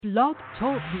Blog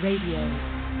Talk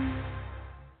Radio.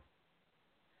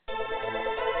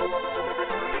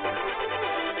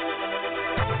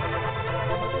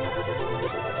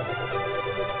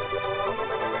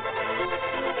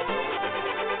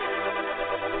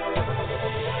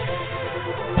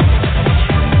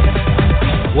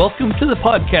 Welcome to the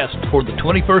podcast for the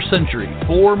 21st century,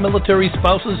 for military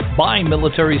spouses, by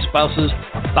military spouses,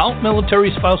 about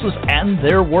military spouses and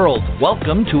their world.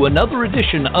 Welcome to another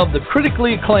edition of the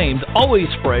critically acclaimed, always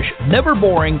fresh, never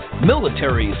boring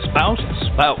Military Spouse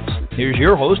Spouts. Here's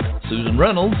your host, Susan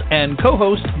Reynolds, and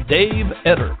co-host, Dave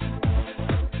Etter.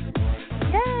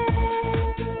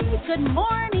 Yay! Good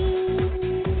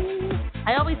morning!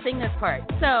 I always sing this part.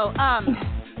 So,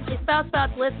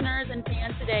 Spouts listeners and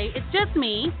fans today, it's just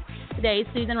me today,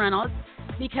 Susan Reynolds,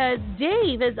 because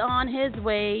Dave is on his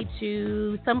way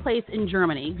to someplace in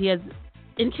Germany. Because,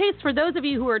 in case for those of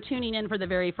you who are tuning in for the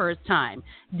very first time,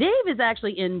 Dave is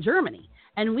actually in Germany.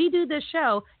 And we do this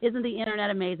show, isn't the internet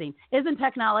amazing? Isn't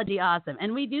technology awesome?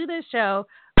 And we do this show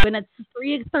when it's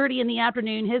 3:30 in the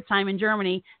afternoon his time in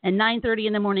Germany and 9:30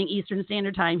 in the morning Eastern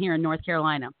Standard Time here in North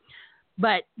Carolina.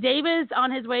 But Dave is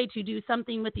on his way to do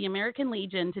something with the American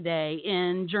Legion today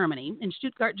in Germany, in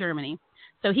Stuttgart, Germany.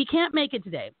 So he can't make it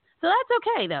today. So that's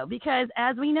okay, though, because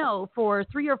as we know, for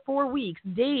 3 or 4 weeks,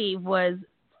 Dave was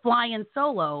flying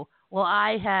solo while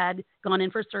I had gone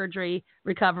in for surgery,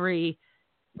 recovery,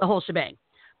 the whole shebang.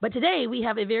 But today we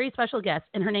have a very special guest,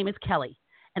 and her name is Kelly.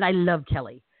 And I love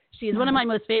Kelly. She is one of my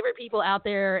most favorite people out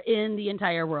there in the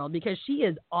entire world because she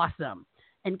is awesome.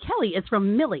 And Kelly is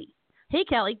from Millie. Hey,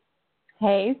 Kelly.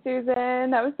 Hey,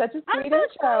 Susan. That was such a sweet intro.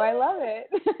 I love it.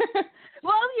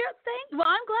 Well,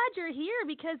 I'm glad you're here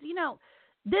because, you know,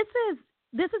 this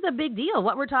is a big deal,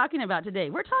 what we're talking about today.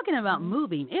 We're talking about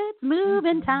moving. It's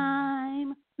moving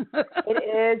time.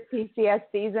 It is PCS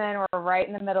season. We're right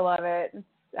in the middle of it.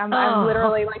 I'm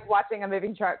literally like watching a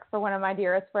moving truck for one of my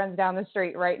dearest friends down the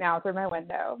street right now through my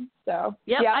window. So,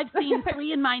 Yep. I've seen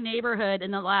 3 in my neighborhood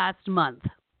in the last month.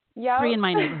 Yeah. 3 in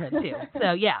my neighborhood, too.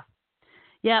 So, yeah.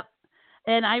 Yep.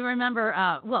 And I remember,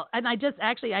 I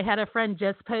had a friend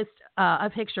just post a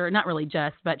picture, not really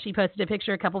just, but she posted a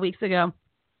picture a couple weeks ago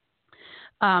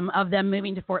of them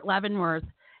moving to Fort Leavenworth.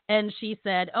 And she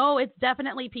said, oh, it's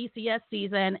definitely PCS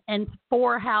season. And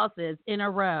 4 houses in a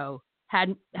row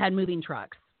had moving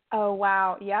trucks. Oh,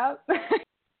 wow. Yep.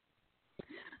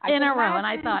 In a row. And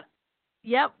I thought,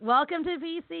 yep, welcome to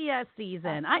PCS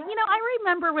season. I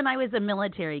remember when I was a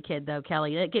military kid, though,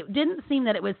 Kelly, it didn't seem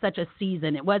that it was such a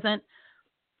season. It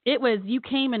was you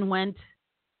came and went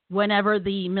whenever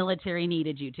the military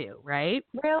needed you to, right?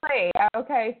 Really?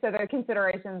 Okay. So the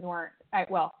considerations weren't,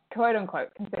 quote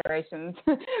unquote considerations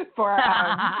for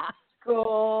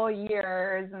school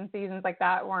years and seasons like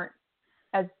that weren't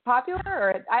as popular,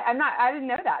 or I didn't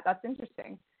know that. That's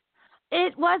interesting.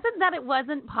 It wasn't that it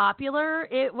wasn't popular.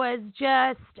 It was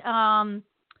just,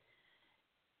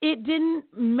 it didn't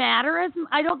matter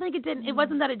I don't think it didn't. It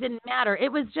wasn't that it didn't matter.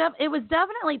 It was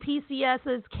definitely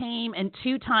PCSs came in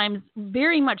 2 times,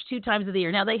 very much 2 times of the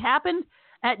year. Now they happened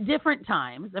at different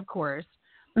times, of course,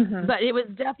 but it was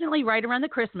definitely right around the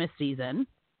Christmas season,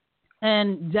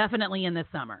 and definitely in the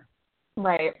summer.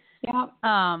 Right.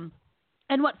 Yeah.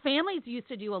 And what families used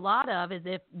to do a lot of is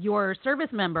if your service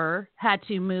member had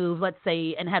to move, let's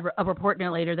say, and had a report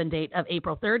no later than date of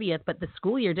April 30th, but the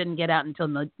school year didn't get out until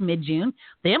mid-June,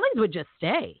 families would just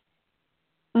stay.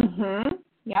 Mm-hmm.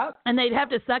 Yep. And they'd have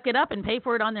to suck it up and pay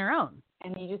for it on their own.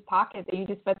 And you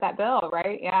just foot that bill,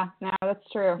 right? Yeah. No, that's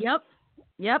true. Yep.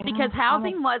 Because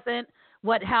housing wasn't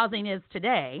what housing is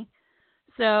today.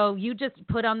 So you just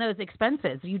put on those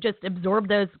expenses. You just absorb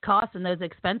those costs and those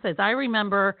expenses. I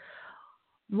remember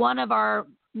one of our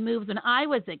moves when I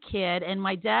was a kid, and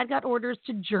my dad got orders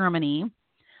to Germany,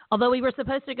 although we were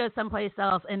supposed to go someplace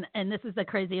else, and this is the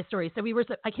craziest story. So we were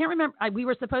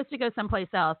supposed to go someplace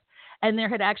else, and there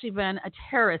had actually been a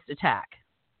terrorist attack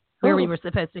where we were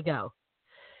supposed to go.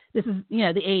 This is, the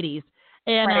 80s.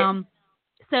 And right.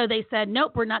 So they said,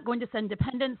 nope, we're not going to send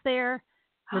dependents there.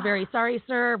 We're very sorry,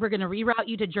 sir. We're going to reroute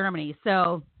you to Germany.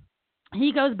 So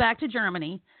he goes back to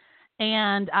Germany,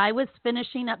 and I was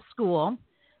finishing up school.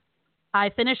 I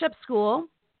finished up school.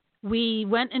 We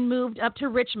went and moved up to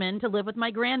Richmond to live with my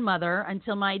grandmother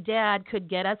until my dad could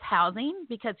get us housing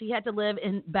because he had to live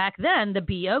in, back then, the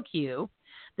BOQ,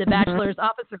 the Bachelor's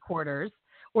Officer Quarters,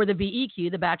 or the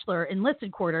BEQ, the Bachelor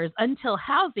Enlisted Quarters, until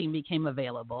housing became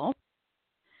available.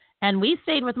 And we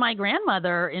stayed with my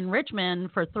grandmother in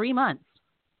Richmond for 3 months.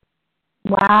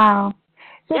 Wow.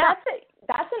 So yeah.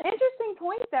 That's an interesting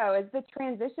point, though, is the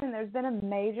transition. There's been a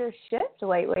major shift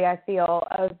lately, I feel,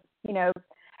 of,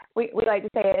 we like to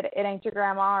say it ain't your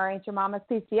grandma or ain't your mama's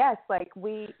PCS. Like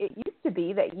it used to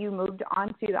be that you moved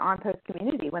onto the on-post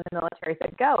community when the military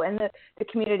said go, and the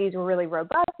communities were really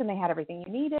robust and they had everything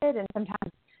you needed. And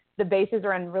sometimes the bases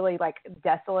are in really like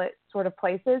desolate sort of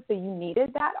places, so you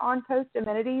needed that on-post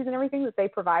amenities and everything that they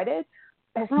provided.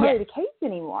 That's not really the case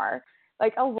anymore.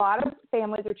 Like a lot of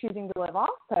families are choosing to live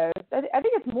off-post. I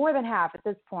think it's more than half at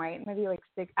this point, maybe like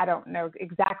 6. I don't know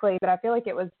exactly, but I feel like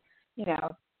it was,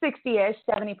 60-ish,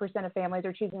 70% of families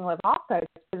are choosing to live off-post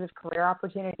because of career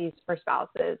opportunities for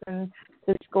spouses and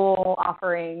the school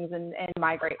offerings and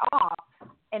migrate off.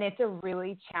 And it's a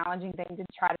really challenging thing to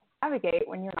try to navigate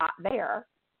when you're not there.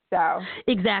 So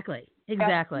Exactly. And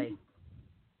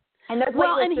that's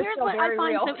and here's what I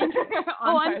find real. so interesting.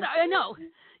 I'm sorry. I know.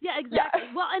 Yeah, exactly.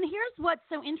 Yeah. Well, and here's what's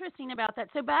so interesting about that.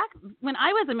 So back when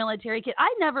I was a military kid,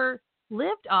 I never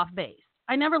lived off base.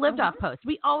 I never lived off post.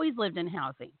 We always lived in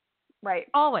housing. Right.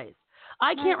 Always.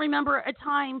 I can't remember a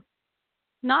time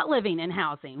not living in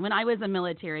housing when I was a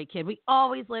military kid. We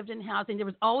always lived in housing. There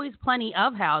was always plenty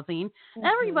of housing.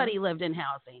 Everybody lived in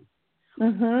housing.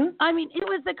 I mean, it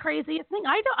was the craziest thing.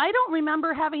 I don't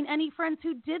remember having any friends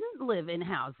who didn't live in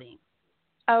housing.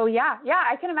 Oh yeah,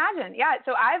 I can imagine. Yeah,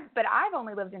 so I've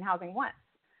only lived in housing once,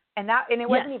 and it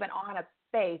wasn't even on a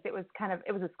base. It was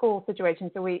a school situation.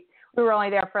 So we were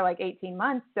only there for like 18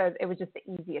 months, so it was just the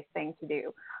easiest thing to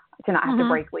do, to not have to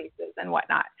break leases and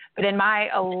whatnot. But in my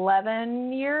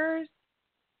 11 years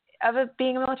of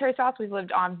being a military spouse, we've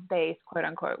lived on base, quote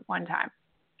unquote, one time.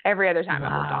 Every other time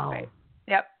I've lived on base.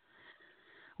 Yep.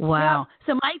 Wow. Yep.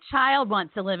 So my child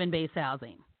wants to live in base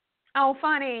housing. Oh,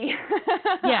 funny.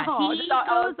 Yeah, he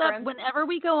goes up whenever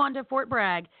we go on to Fort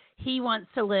Bragg. He wants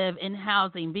to live in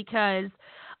housing because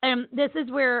this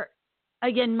is where,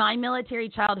 again, my military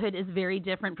childhood is very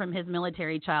different from his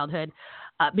military childhood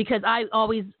because I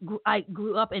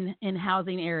grew up in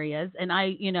housing areas, and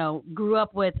I, grew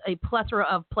up with a plethora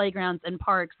of playgrounds and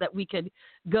parks that we could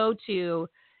go to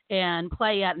and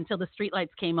play at until the streetlights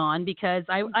came on, because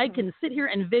I can sit here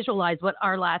and visualize what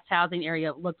our last housing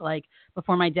area looked like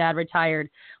before my dad retired.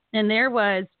 And there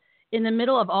was, in the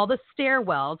middle of all the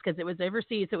stairwells, because it was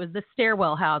overseas, it was the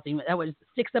stairwell housing. That was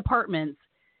 6 apartments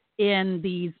in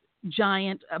these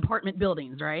giant apartment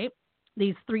buildings, right?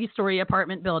 These 3-story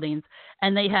apartment buildings.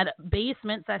 And they had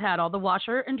basements that had all the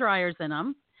washer and dryers in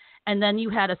them. And then you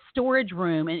had a storage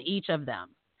room in each of them.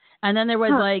 And then there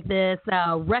was like this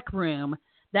rec room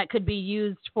that could be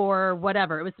used for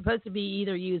whatever. It was supposed to be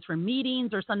either used for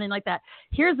meetings or something like that.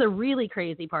 Here's the really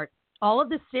crazy part. All of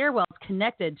the stairwells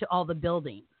connected to all the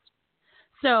buildings.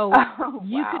 So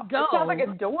you could go. It sounds like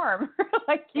a dorm.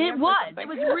 It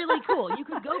was really cool. You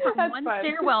could go from one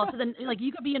stairwell to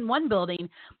you could be in one building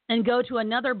and go to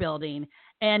another building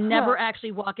and never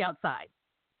actually walk outside.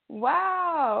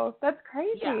 Wow, that's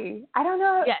crazy. Yeah. I don't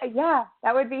know. Yeah,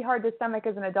 that would be hard to stomach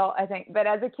as an adult, I think. But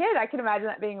as a kid, I can imagine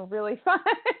that being really fun.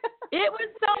 It was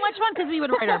so much fun because we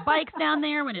would ride our bikes down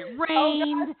there when it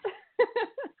rained.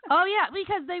 Oh, yeah,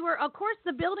 because they were, of course,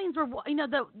 the buildings were,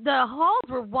 the halls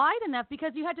were wide enough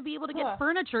because you had to be able to get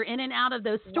furniture in and out of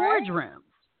those storage rooms.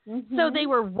 So they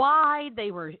were wide.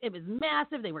 It was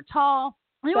massive. They were tall.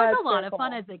 It was a lot of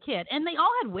fun as a kid. And they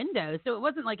all had windows, so it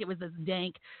wasn't like it was this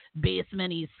dank,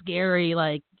 basement-y, scary,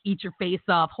 like eat your face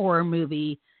off horror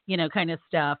movie, kind of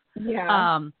stuff.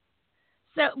 Yeah.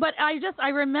 But I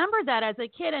remember that as a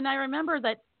kid, and I remember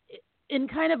that in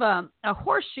kind of a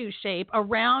horseshoe shape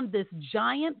around this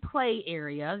giant play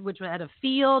area, which had a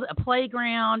field, a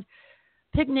playground,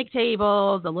 picnic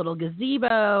tables, a little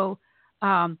gazebo,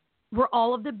 were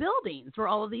all of the buildings, were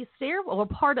all of these stairwells, or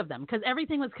part of them, because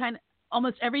everything was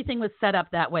almost everything was set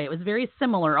up that way. It was very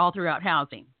similar all throughout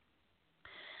housing.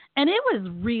 And it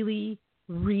was really,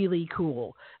 really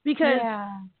cool because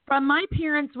from my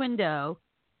parents' window,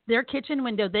 their kitchen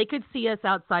window, they could see us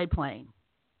outside playing.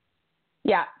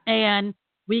 Yeah. And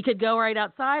we could go right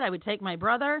outside. I would take my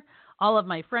brother. All of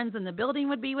my friends in the building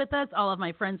would be with us. All of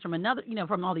my friends from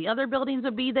from all the other buildings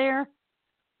would be there.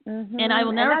 And I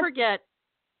will never forget,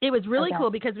 it was really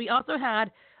cool because we also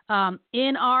had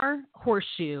in our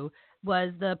horseshoe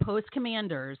was the post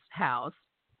commander's house,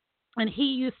 and he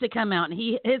used to come out, and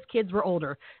his kids were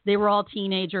older. They were all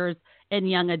teenagers and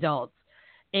young adults.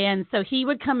 And so he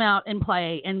would come out and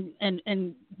play and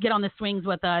get on the swings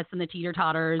with us and the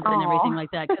teeter-totters and everything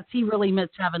like that, because he really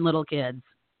missed having little kids.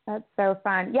 That's so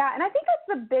fun. Yeah, and I think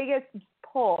that's the biggest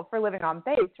pull for living on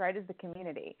base, right, is the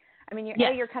community. I mean,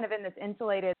 you're kind of in this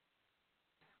insulated,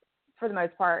 for the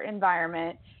most part,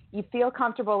 environment. You feel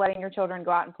comfortable letting your children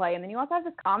go out and play. And then you also have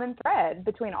this common thread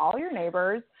between all your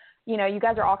neighbors you know, you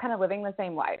guys are all kind of living the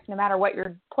same life. No matter what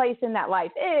your place in that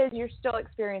life is, you're still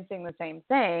experiencing the same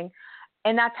thing.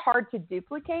 And that's hard to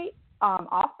duplicate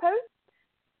off post.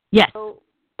 Yes. So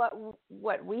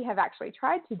what we have actually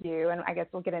tried to do, and I guess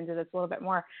we'll get into this a little bit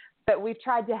more, but we've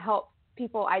tried to help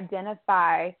people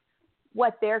identify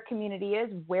what their community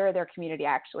is, where their community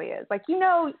actually is. Like, you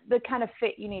know, the kind of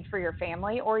fit you need for your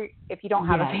family, or if you don't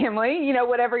have a family, you know,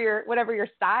 whatever your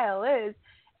style is.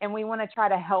 And we want to try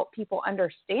to help people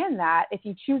understand that if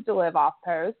you choose to live off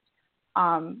post,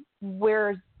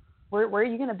 where are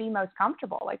you going to be most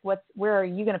comfortable? Like, where are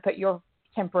you going to put your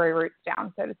temporary roots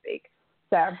down, so to speak?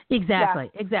 So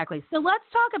exactly. So let's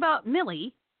talk about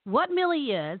Millie, what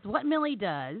Millie is, what Millie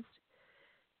does.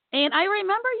 And I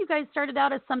remember you guys started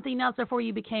out as something else before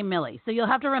you became Millie. So you'll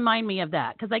have to remind me of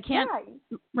that, because I can't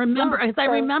remember, because I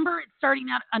remember it starting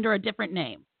out under a different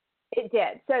name. It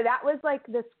did. So that was like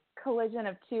this collision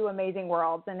of two amazing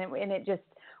worlds, and it just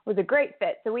was a great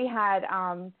fit. So we had,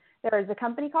 there was a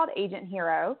company called Agent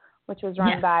Hero, which was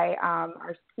run by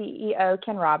our CEO,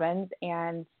 Ken Robbins,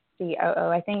 and COO,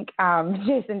 I think,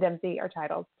 Jason Dempsey. Our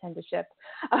titles tend to shift.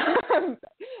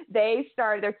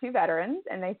 They're two veterans,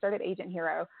 and they started Agent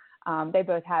Hero. They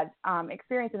both had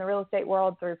experience in the real estate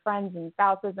world through friends and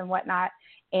spouses and whatnot,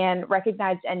 and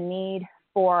recognized a need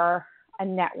for a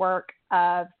network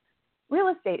of real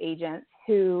estate agents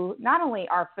who not only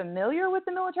are familiar with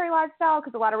the military lifestyle,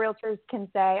 because a lot of realtors can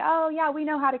say, oh, yeah, we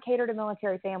know how to cater to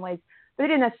military families, but they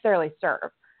didn't necessarily serve,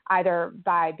 either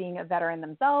by being a veteran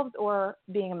themselves or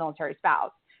being a military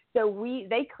spouse. So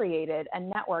they created a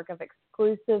network of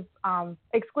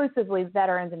exclusively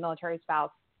veterans and military spouse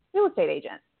real estate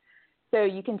agents. So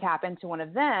you can tap into one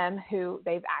of them who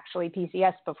they've actually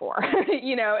PCS'd before,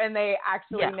 you know, and they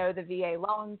actually know the VA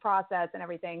loan process and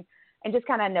everything, and just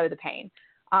kind of know the pain.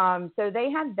 So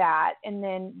they had that, and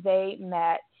then they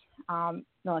met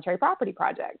Military Property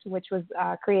Project, which was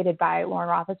created by Lauren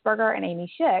Roethlisberger and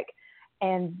Amy Schick.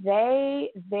 And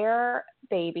their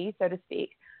baby, so to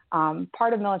speak,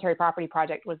 part of Military Property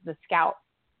Project was the Scout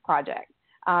Project.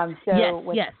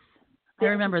 Yes. I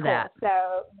remember that.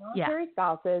 So military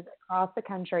spouses across the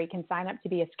country can sign up to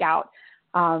be a scout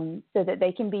so that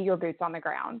they can be your boots on the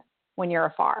ground when you're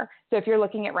afar. So if you're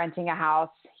looking at renting a house,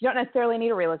 you don't necessarily need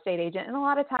a real estate agent. And a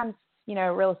lot of times, you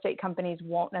know, real estate companies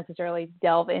won't necessarily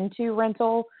delve into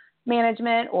rental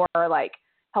management or like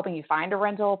helping you find a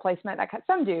rental placement.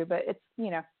 Some do, but it's,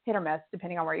 you know, hit or miss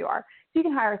depending on where you are. So you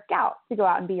can hire a scout to go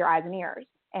out and be your eyes and ears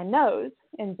and nose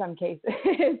in some cases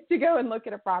to go and look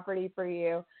at a property for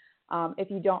you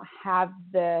if you don't have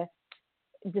the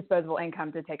disposable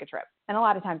income to take a trip. And a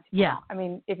lot of times, I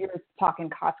mean, if you're talking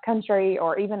cross country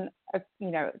or even,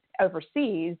 you know,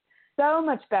 overseas, so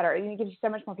much better. It gives you so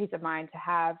much more peace of mind to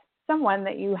have someone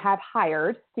that you have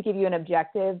hired to give you an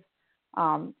objective,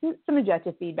 some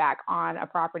objective feedback on a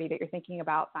property that you're thinking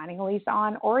about signing a lease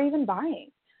on or even buying.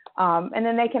 And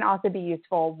then they can also be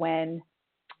useful when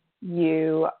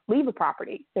you leave a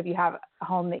property. So if you have a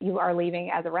home that you are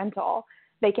leaving as a rental,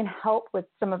 they can help with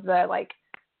some of the like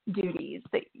duties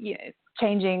that, you know,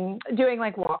 doing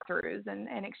like walkthroughs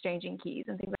and exchanging keys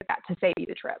and things like that to save you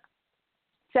the trip.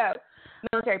 So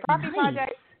Military Property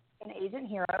Project and Agent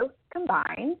Hero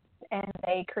combined, and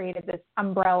they created this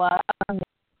umbrella,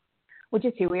 which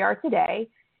is who we are today.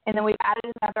 And then we've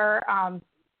added another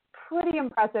pretty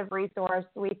impressive resource,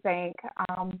 we think,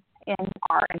 in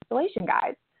our installation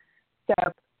guides. So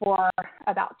for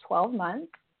about 12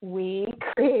 months, we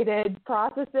created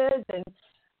processes and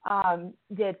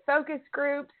did focus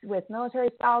groups with military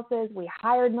spouses. We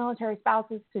hired military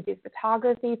spouses to do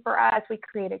photography for us. We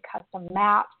created custom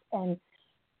maps and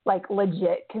like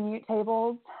legit commute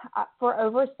tables for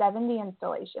over 70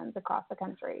 installations across the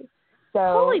country. So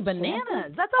holy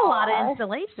bananas. That's a lot of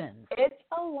installations. It's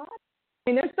a lot. I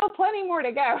mean, there's still plenty more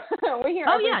to go. We hear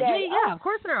every day, of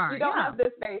course there are. You don't have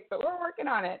this space, but we're working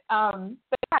on it.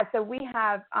 So we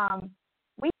have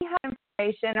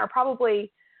information, or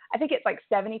probably, I think it's like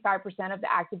 75% of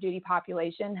the active duty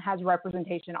population has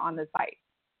representation on the site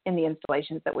in the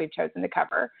installations that we've chosen to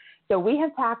cover. So we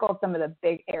have tackled some of the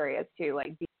big areas too,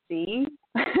 like DC.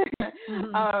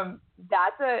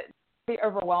 That's a pretty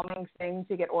overwhelming thing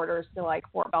to get orders to like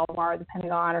Fort Belvoir, the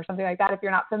Pentagon, or something like that. If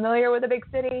you're not familiar with a big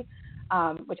city,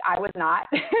 which I was not.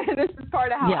 This is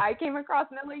part of how I came across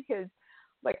Millie, because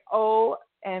like,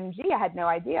 OMG, I had no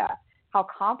idea how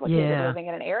complicated living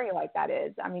in an area like that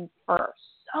is. I mean, for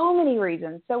so many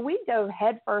reasons. So we dove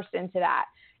headfirst into that,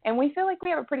 and we feel like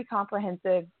we have a pretty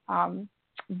comprehensive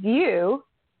view.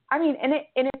 I mean, and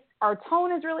it's, our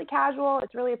tone is really casual.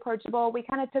 It's really approachable. We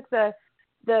kind of took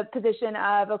the position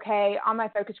of, okay, on my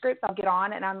focus groups, I'll get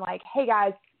on and I'm like, hey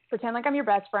guys, pretend like I'm your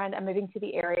best friend. I'm moving to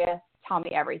the area. Tell me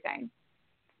everything.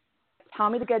 Tell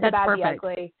me the good, the That's bad, perfect. the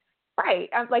ugly. Right.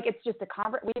 I'm like, it's just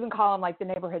we even call them like the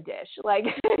neighborhood dish. Like,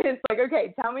 it's like,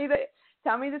 okay, tell me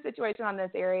the situation on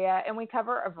this area. And we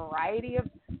cover a variety of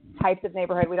types of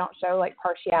neighborhood. We don't show like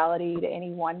partiality to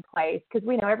any one place because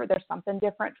we know there's something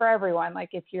different for everyone. Like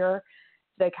if you're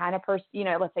the kind of person,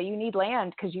 let's say you need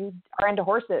land because you are into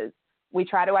horses, we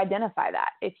try to identify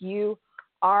that. If you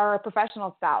are a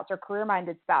professional spouse or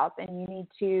career-minded spouse and you need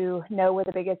to know where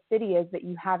the biggest city is that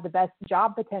you have the best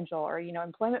job potential or,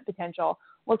 employment potential,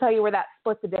 we'll tell you where that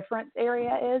split the difference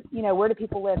area is. Where do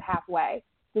people live halfway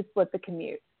to split the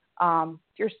commute? If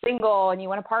you're single and you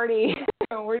want to party,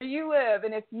 where do you live?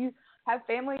 And if you have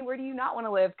family, where do you not want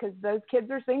to live because those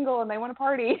kids are single and they want to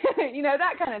party?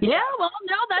 That kind of stuff. Yeah, well,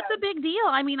 no, that's a big deal.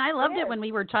 I mean, I loved it when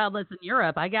we were childless in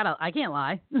Europe. I can't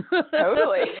lie.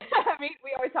 Totally. I mean,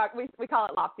 we always talk, we call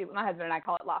it lofty. My husband and I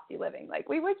call it lofty living. Like,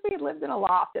 we wish we had lived in a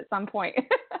loft at some point.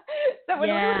 So when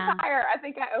we retire, I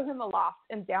think I owe him a loft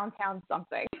in downtown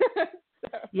something.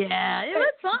 Yeah, it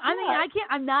was fun. I mean,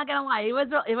 I'm not going to lie.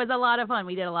 It was a lot of fun.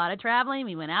 We did a lot of traveling.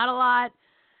 We went out a lot.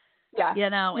 Yeah.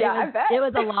 I bet. It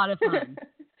was a lot of fun.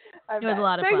 It was a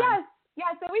lot of fun.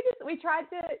 So we tried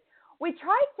to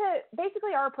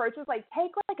basically our approach was like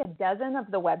take like a dozen of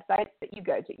the websites that you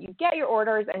go to. You get your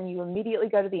orders and you immediately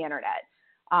go to the internet.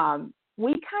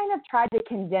 We kind of tried to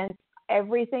condense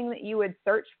everything that you would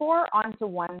search for into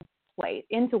one place.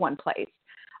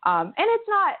 And it's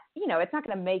not, it's not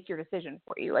going to make your decision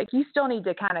for you. Like you still need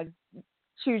to kind of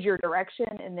choose your direction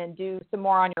and then do some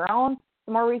more on your own,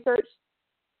 some more research.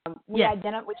 We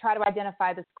try to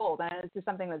identify the schools, and this is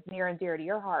something that's near and dear to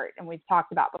your heart, and we've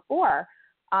talked about before.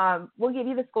 We'll give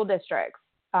you the school districts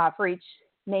for each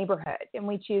neighborhood, and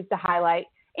we choose to highlight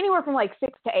anywhere from like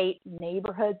 6 to 8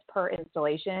 neighborhoods per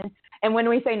installation. And when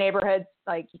we say neighborhoods,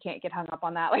 like you can't get hung up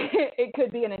on that. Like it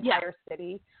could be an entire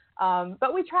city.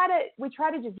 But we try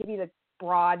to just give you the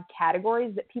broad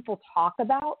categories that people talk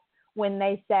about when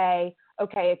they say,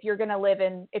 okay, if you're going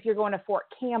to Fort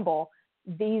Campbell,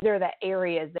 these are the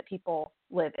areas that people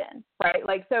live in, right?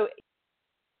 Like, so,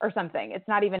 or something. It's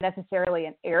not even necessarily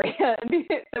an area.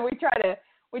 So we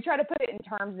try to put it in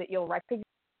terms that you'll recognize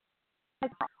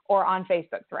or on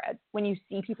Facebook threads when you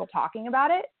see people talking about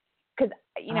it. Because,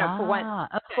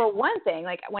 for one thing,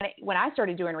 like when I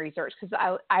started doing research,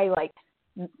 because I like,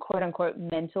 quote unquote,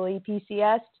 mentally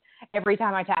PCS'd every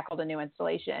time I tackled a new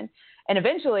installation. And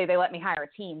eventually they let me hire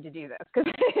a team to do this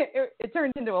because it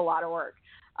turned into a lot of work.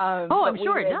 I'm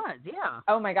sure it does. Yeah.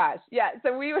 Oh my gosh. Yeah.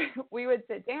 So we would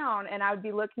sit down and I would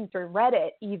be looking through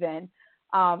Reddit even,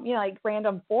 like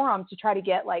random forums to try to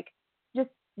get like, just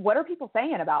what are people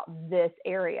saying about this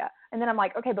area? And then I'm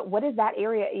like, okay, but what does that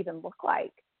area even look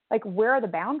like? Like, where are the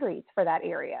boundaries for that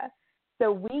area?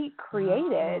 So we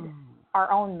created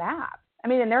our own maps. I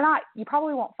mean, and you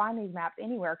probably won't find these maps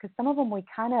anywhere because some of them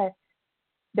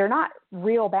they're not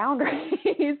real boundaries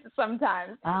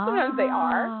sometimes. Sometimes they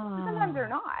are, but sometimes they're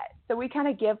not. So we kind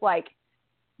of give like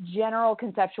general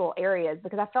conceptual areas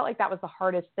because I felt like that was the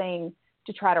hardest thing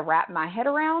to try to wrap my head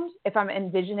around if I'm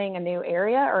envisioning a new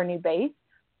area or a new base.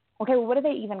 Okay, well, what do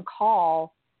they even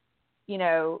call,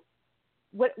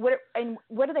 what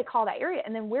do they call that area?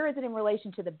 And then where is it in relation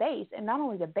to the base? And not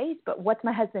only the base, but what's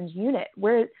my husband's unit?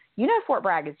 Fort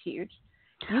Bragg is huge.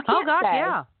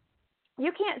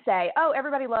 You can't say, oh,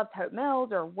 everybody loves Hope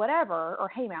Mills or whatever,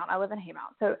 or Haymount. I live in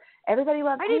Haymount. So everybody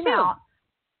loves Haymount.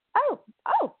 Oh,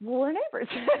 well, we're neighbors.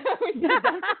 We live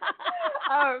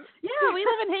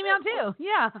in Haymount too.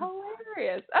 Yeah.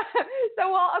 Hilarious.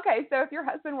 So if your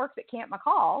husband works at Camp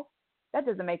McCall, that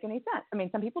doesn't make any sense. I mean,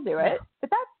 some people do it,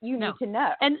 but you need to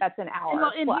know. And that's an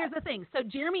hour. And here's the thing. So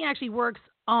Jeremy actually works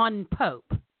on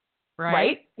Pope, right?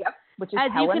 Right. Yep. Which is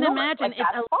as you can imagine, like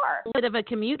it's a bit of a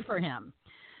commute for him.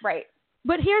 Right.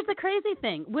 But here's the crazy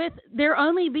thing: with there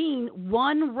only being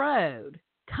one road,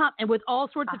 and with all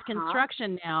sorts of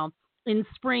construction now in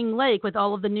Spring Lake, with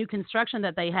all of the new construction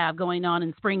that they have going on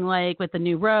in Spring Lake, with the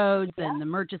new roads and the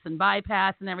Murchison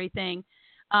bypass and everything,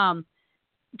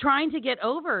 trying to get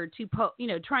over to Pope,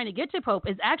 trying to get to Pope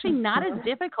is actually not as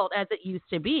difficult as it used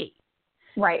to be.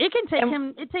 Right. It can take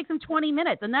him. It takes him 20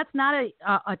 minutes, and that's not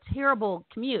a terrible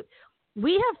commute.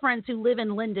 We have friends who live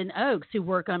in Linden Oaks who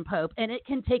work on Pope, and it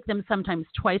can take them sometimes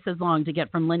twice as long to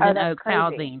get from Linden Oaks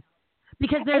housing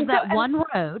because there's one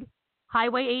road,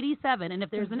 Highway 87, and if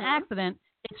there's an accident,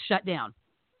 it's shut down.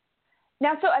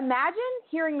 Now, so imagine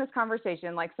hearing this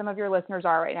conversation like some of your listeners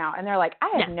are right now, and they're like, I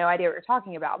have no idea what you're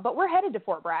talking about, but we're headed to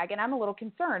Fort Bragg, and I'm a little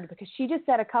concerned because she just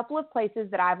said a couple of places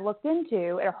that I've looked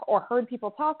into or heard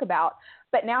people talk about,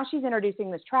 but now she's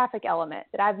introducing this traffic element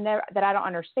that I don't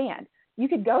understand. You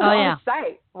could go to our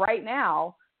site right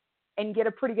now and get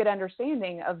a pretty good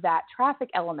understanding of that traffic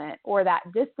element or that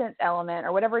distance element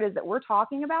or whatever it is that we're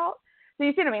talking about. So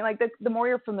you see what I mean? Like the more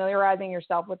you're familiarizing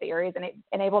yourself with the areas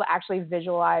and able to actually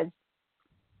visualize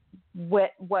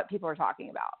what people are talking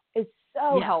about is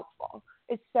so helpful.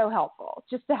 It's so helpful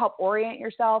just to help orient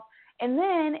yourself. And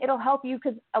then it'll help you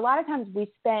because a lot of times we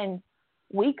spend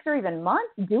weeks or even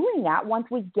months doing that once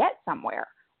we get somewhere.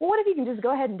 Well, what if you can just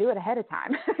go ahead and do it ahead of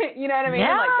time? You know what I mean?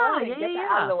 Yeah, like go ahead and get that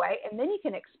out of the way, and then you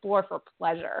can explore for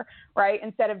pleasure, right?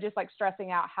 Instead of just like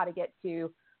stressing out how to get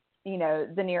to,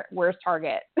 where's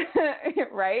Target,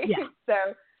 right? Yeah. So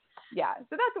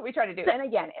that's what we try to do. And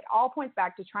again, it all points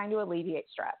back to trying to alleviate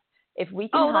stress. If we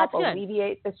can help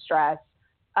alleviate the stress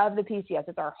of the PCS,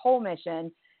 it's our whole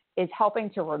mission is helping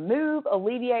to remove,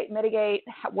 alleviate, mitigate,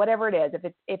 whatever it is.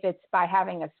 If it's by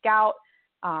having a scout,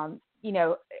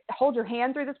 hold your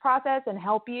hand through this process and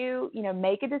help you,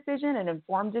 make a decision, an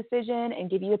informed decision, and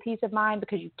give you a peace of mind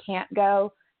because you can't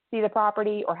go see the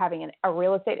property, or having a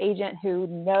real estate agent who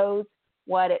knows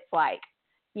what it's like,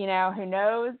 who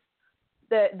knows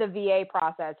the VA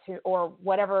process, or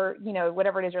whatever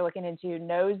it is you're looking into,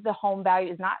 knows the home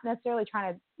value, is not necessarily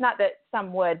not that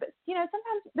some would, but,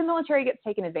 sometimes the military gets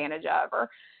taken advantage of, or,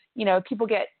 people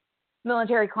get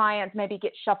military clients maybe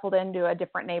get shuffled into a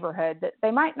different neighborhood that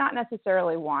they might not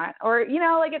necessarily want, or,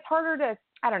 it's harder to,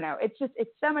 I don't know. It's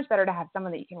so much better to have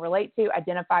someone that you can relate to,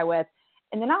 identify with,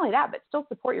 and then not only that, but still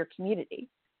support your community,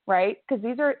 right? Because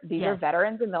these are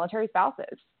veterans and military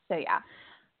spouses. So, yeah.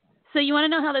 So you want to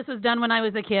know how this was done when I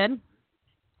was a kid?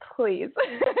 Please.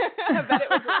 I bet it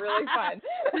was really fun.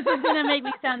 This is going to make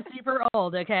me sound super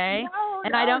old, okay?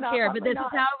 I don't care, but this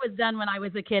is how it was done when I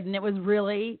was a kid, and it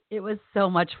was so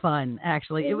much fun,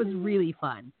 actually. It was really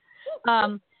fun.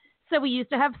 So we used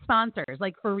to have sponsors,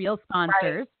 like for real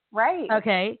sponsors. Right.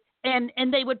 Okay. And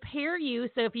they would pair you.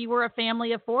 So if you were a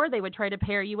family of 4, they would try to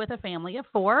pair you with a family of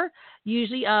 4,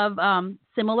 usually of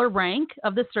similar rank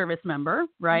of the service member,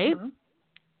 right? Mm-hmm.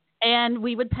 And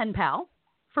we would pen pal,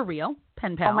 for real,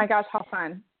 pen pal. Oh, my gosh, how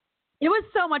fun. It was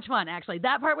so much fun, actually.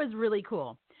 That part was really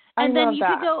cool. And then you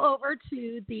could go over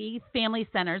to the family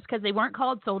centers because they weren't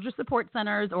called Soldier Support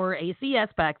Centers or ACS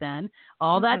back then.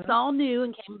 That's all new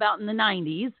and came about in the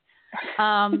 90s.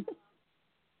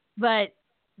 But,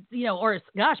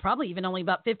 probably even only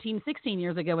about 15, 16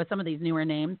 years ago with some of these newer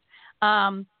names.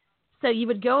 So you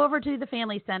would go over to the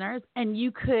family centers and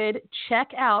you could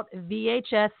check out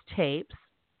VHS tapes.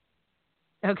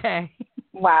 Okay.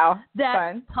 Wow. That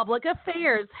fun. Public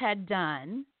Affairs had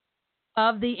done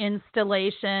of the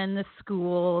installation, the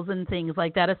schools and things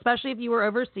like that, especially if you were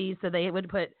overseas. So they would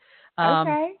put,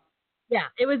 okay. Yeah,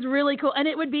 it was really cool. And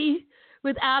it would be,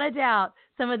 without a doubt,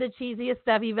 some of the cheesiest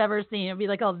stuff you've ever seen. It'd be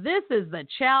like, oh, this is the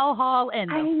chow hall and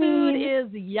the food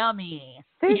is yummy.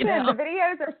 Susan, the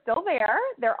videos are still there.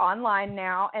 They're online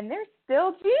now, and they're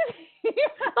still cheesy.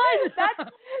 That's kind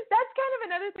of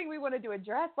another thing we wanted to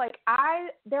address. Like,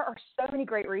 there are so many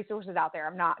great resources out there.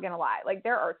 I'm not gonna lie. Like,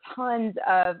 there are tons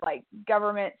of like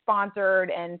government sponsored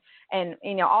and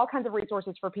all kinds of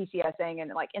resources for PCSing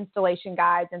and like installation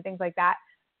guides and things like that.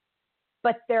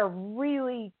 But they're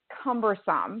really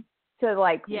cumbersome to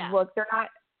look. They're not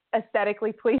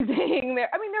aesthetically pleasing. They're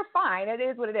fine. It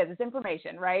is what it is. It's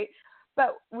information, right?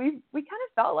 But we kind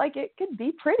of felt like it could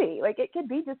be pretty, like it could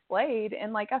be displayed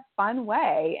in like a fun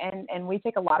way. And we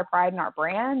take a lot of pride in our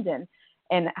brand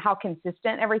and how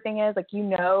consistent everything is. Like, you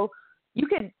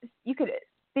could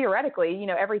theoretically,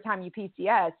 every time you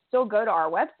PCS, still go to our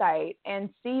website and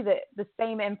see the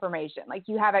same information. Like,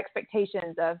 you have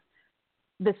expectations of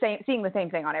seeing the same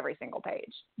thing on every single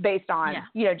page based on,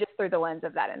 just through the lens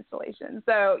of that installation.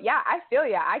 So I feel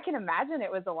you. I can imagine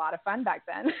it was a lot of fun back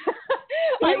then.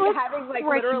 Having like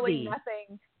crazy. Literally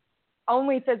nothing,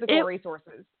 only physical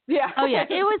resources. Yeah. Oh yeah.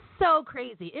 It was so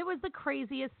crazy. It was the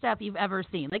craziest stuff you've ever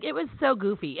seen. Like, it was so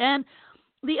goofy. And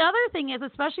the other thing is,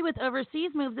 especially with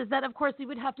overseas moves, is that of course you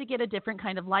would have to get a different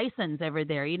kind of license over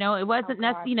there. It wasn't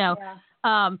necessarily,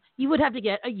 you would have to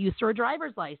get a use or a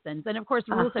driver's license. And of course,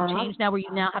 the rules have changed now where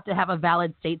you now have to have a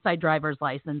valid stateside driver's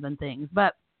license and things.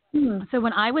 But so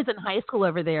when I was in high school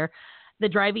over there, the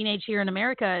driving age here in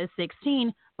America is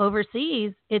 16.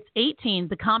 Overseas, it's 18.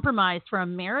 The compromise for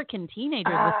American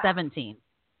teenagers was 17.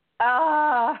 And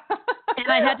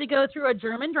I had to go through a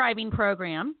German driving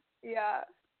program. Yeah.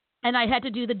 And I had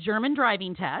to do the German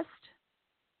driving test.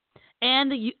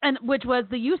 And which was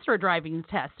the USER driving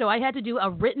test. So I had to do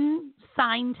a written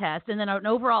sign test and then an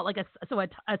overall,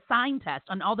 a sign test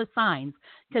on all the signs,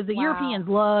 because the Europeans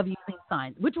love using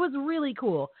signs, which was really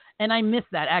cool. And I miss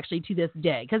that actually to this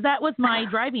day, because that was my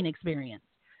driving experience.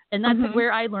 And that's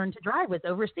where I learned to drive, was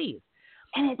overseas.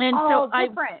 And it's all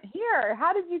different here.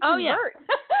 How did you convert? Oh, yeah.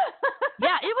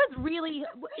 Yeah, it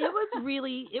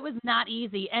was not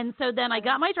easy. And so then I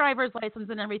got my driver's license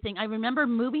and everything. I remember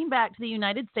moving back to the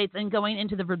United States and going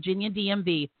into the Virginia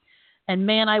DMV. And,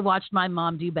 man, I watched my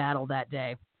mom do battle that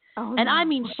day. Oh, and, no. I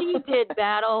mean, she did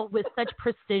battle with such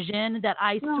precision that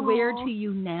I swear to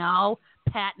you now,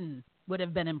 Patton would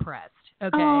have been impressed.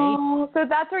 Okay. Oh, so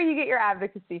that's where you get your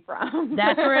advocacy from.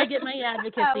 That's where I get my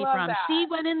advocacy from. That. She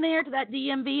went in there to that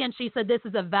DMV and she said, this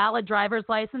is a valid driver's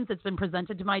license. It's been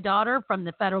presented to my daughter from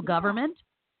the federal government,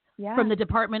 from the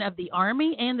Department of the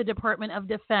Army and the Department of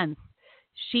Defense.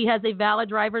 She has a valid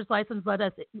driver's license.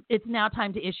 It's now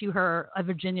time to issue her a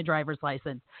Virginia driver's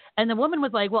license. And the woman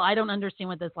was like, well, I don't understand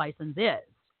what this license is.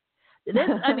 This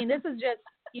is just,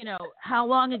 how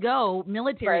long ago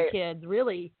military kids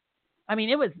really,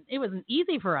 it wasn't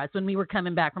easy for us when we were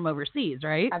coming back from overseas,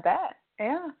 right? I bet.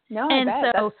 Yeah. No, and I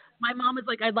bet. So my mom was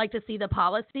like, I'd like to see the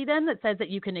policy then that says that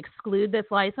you can exclude this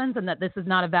license and that this is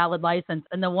not a valid license.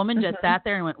 And the woman just sat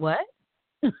there and went, what?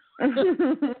 She's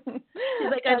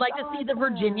like, I'd like to see the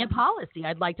Virginia policy.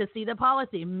 I'd like to see the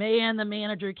policy. Man, the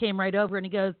manager came right over and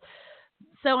he goes,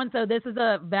 so-and-so, this is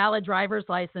a valid driver's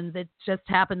license. It just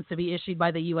happens to be issued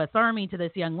by the U.S. Army to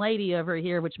this young lady over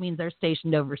here, which means they're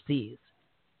stationed overseas.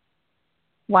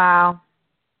 Wow.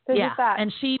 So yeah.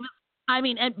 And she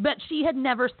was, but she had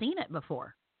never seen it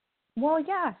before. Well,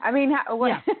 yeah.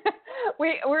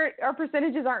 Our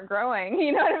percentages aren't growing.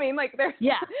 You know what I mean? Like, there's,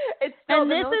 it's still,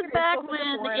 and this is back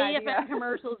when the AFM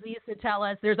commercials used to tell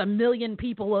us there's 1 million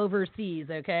people overseas,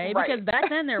 okay? Right. Because back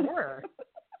then there were.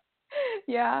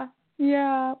 Yeah.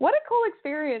 Yeah. What a cool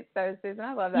experience, though, Susan.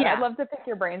 I love that. Yeah. I'd love to pick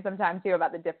your brain sometime, too,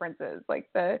 about the differences, like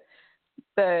the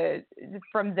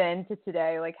from then to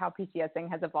today, like how PCSing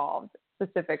has evolved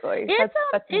specifically. It's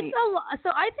a lot. So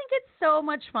I think it's so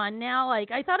much fun now.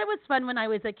 Like, I thought it was fun when I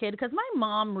was a kid because my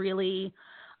mom really,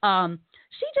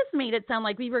 she just made it sound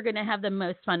like we were going to have the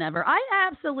most fun ever. I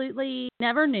absolutely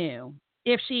never knew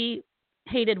if she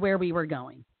hated where we were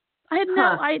going.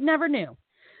 I never knew.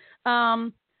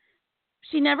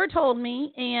 She never told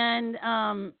me, and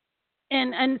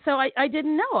so I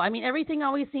didn't know. Everything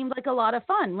always seemed like a lot of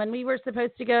fun. When we were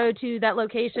supposed to go to that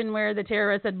location where the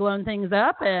terrorists had blown things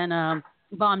up and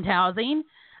bombed housing,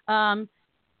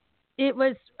 it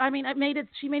was.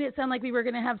 She made it sound like we were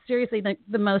going to have seriously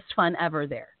the most fun ever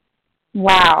there.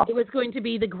 Wow! It was going to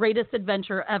be the greatest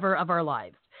adventure ever of our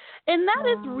lives, and that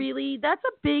is really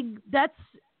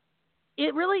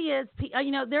it really is.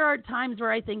 There are times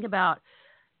where I think about,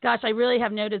 gosh, I really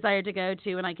have no desire to go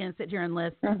to, and I can sit here and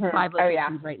list 5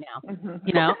 locations right now,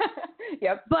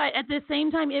 Yep. But at the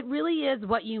same time, it really is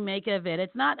what you make of it.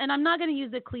 It's not, and I'm not going to use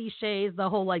the cliches, the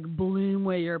whole like bloom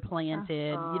where you're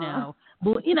planted, I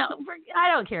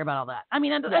don't care about all that. And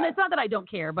it's not that I don't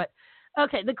care, but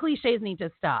okay, the cliches need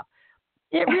to stop.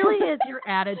 It really is your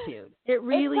attitude. It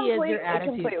really is your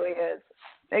attitude. It completely is.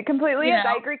 It completely is.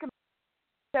 I agree.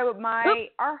 So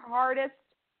our hardest,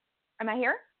 am I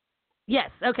here? Yes.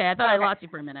 Okay. I thought I lost you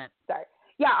for a minute. Sorry.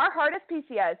 Yeah, our hardest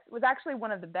PCS was actually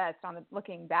one of the best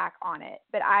looking back on it.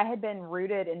 But I had been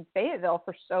rooted in Fayetteville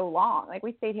for so long. Like,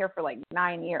 we stayed here for like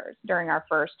 9 years during our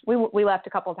first. We left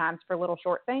a couple of times for little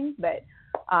short things, but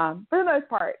for the most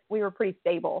part, we were pretty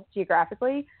stable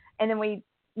geographically. And then we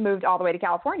moved all the way to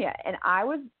California, and I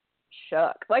was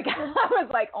shook. Like, I was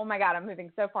like, oh my God, I'm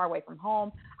moving so far away from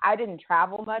home. I didn't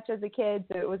travel much as a kid,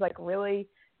 so it was like really.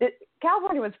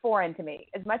 California was foreign to me.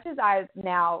 As much as I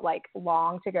now like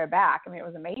long to go back, it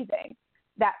was amazing.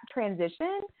 That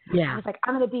transition, I was like,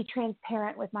 I'm going to be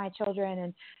transparent with my children,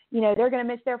 and they're going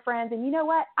to miss their friends, and you know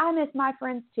what? I miss my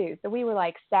friends too. So we were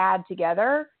like sad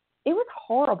together. It was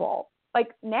horrible.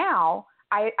 Like, now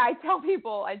I tell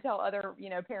other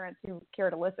parents who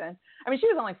care to listen. She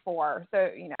was only 4, so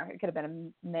it could have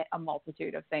been a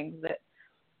multitude of things that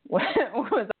was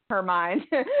on her mind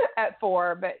at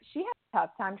 4, but she had a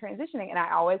tough time transitioning, and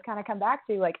I always kind of come back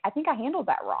to, like, I think I handled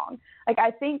that wrong. Like, I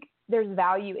think there's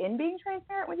value in being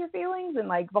transparent with your feelings and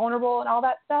like vulnerable and all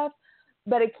that stuff,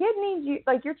 but a kid needs you,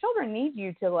 like, your children need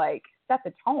you to like set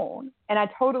the tone, and I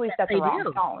totally set the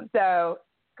wrong tone. So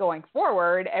going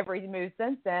forward, every move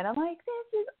since then, I'm like,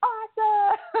 this is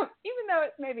awesome, even though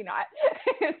it's maybe not.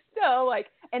 It's still like,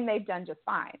 and they've done just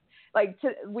fine. Like,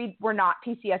 we're not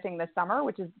PCSing this summer,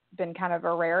 which has been kind of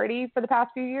a rarity for the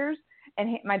past few years.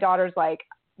 And my daughter's like,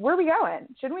 where are we going?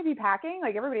 Shouldn't we be packing?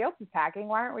 Like, everybody else is packing.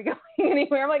 Why aren't we going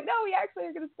anywhere? I'm like, no, we actually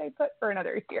are going to stay put for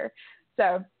another year.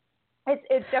 So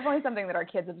it's definitely something that our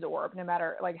kids absorb, no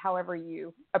matter like however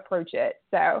you approach it.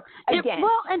 So again,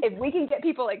 if we can get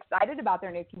people excited about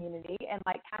their new community and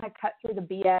like kind of cut through the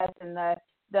BS and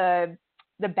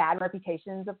the the bad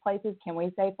reputations of places. Can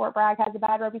we say Fort Bragg has a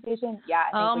bad reputation? Yeah.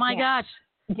 Oh my gosh.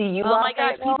 Do you? Oh my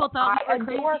gosh. Fayetteville? People thought we were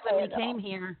crazy when we Fayetteville. came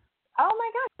here. Oh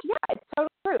my gosh, yeah, it's totally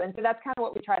true. And so that's kind of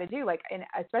what we try to do. Like, and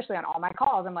especially on all my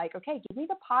calls, I'm like, okay, give me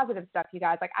the positive stuff, you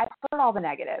guys. Like, I've heard all the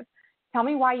negatives. Tell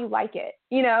me why you like it.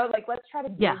 You know, like, let's try to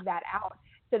dig that out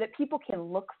so that people can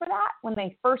look for that when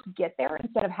they first get there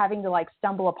instead of having to like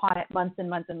stumble upon it months and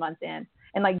months and months in,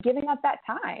 and like giving up that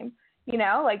time. You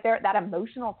know, like that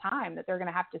emotional time that they're going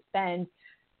to have to spend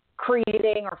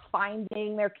creating or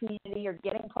finding their community or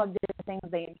getting plugged into things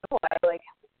they enjoy. Like,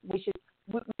 we just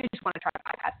want to try to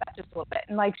bypass that just a little bit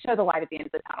and like show the light at the end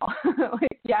of the tunnel.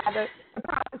 Like, yeah, the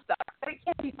process sucks, but it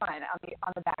can be fun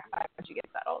on the backside once you get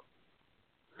settled.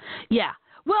 Yeah.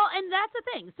 Well, and that's the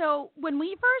thing. So when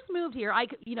we first moved here,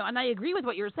 and I agree with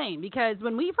what you're saying, because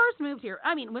when we first moved here,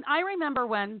 I mean, when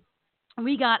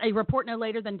we got a report no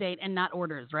later than date and not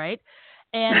orders, right?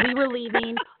 And we were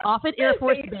leaving Offutt Air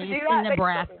Force Base in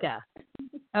Nebraska.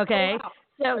 Okay.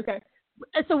 Oh, wow.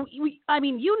 So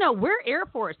we're Air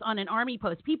Force on an Army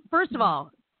post. First of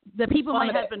all, the people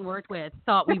my husband worked with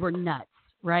thought we were nuts,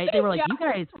 right? They were like, you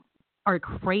guys are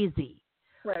crazy.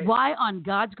 Right. Why on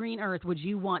God's green earth would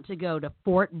you want to go to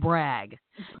Fort Bragg?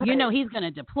 Right. You know, he's going to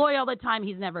deploy all the time.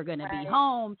 He's never going to be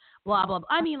home, blah, blah, blah.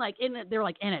 I mean, like, they're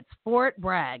like, and it's Fort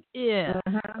Bragg. Ew.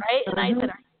 Right? And I said,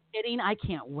 are you kidding? I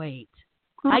can't wait.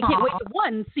 I can't wait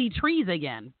to, see trees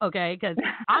again, okay? Because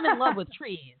I'm in love with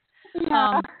trees.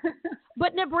 Yeah.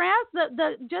 But Nebraska,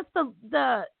 the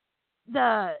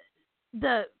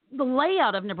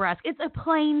layout of Nebraska, it's a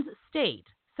plains state.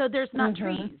 So there's not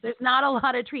trees. There's not a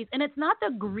lot of trees. And it's not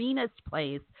the greenest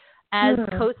place as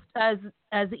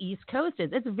the East Coast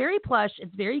is. It's very plush.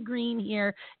 It's very green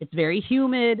here. It's very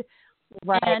humid.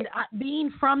 Right. And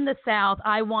being from the South,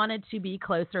 I wanted to be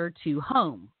closer to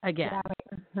home again.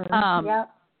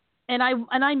 And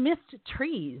I missed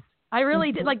trees. I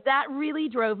really did. Like, that really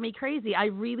drove me crazy. I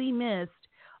really missed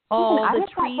all the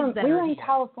trees that we are were in here.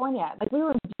 California. Like, we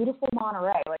were in beautiful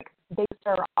Monterey. Like, they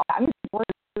are, I mean, gorgeous,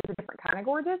 a different kind of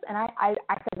gorgeous. And I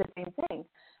said the same thing.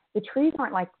 The trees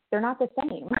aren't like, they're not the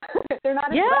same. They're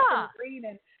not as green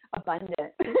and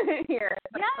abundant here.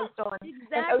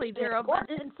 Exactly. They're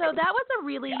abundant. And so that was a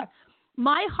really,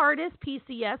 my hardest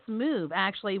PCS move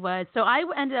actually was, so I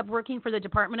ended up working for the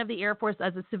Department of the Air Force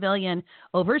as a civilian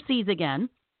overseas again.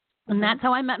 And that's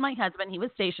how I met my husband. He was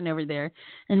stationed over there,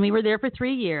 and we were there for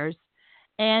 3 years.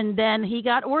 And then he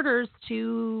got orders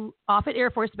to Offutt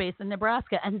Air Force Base in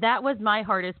Nebraska, and that was my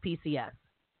hardest PCS.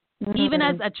 Even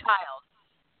as a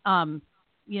child,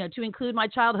 to include my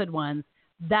childhood ones,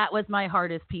 that was my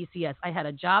hardest PCS. I had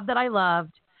a job that I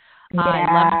loved.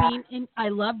 Yeah. I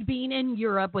loved being in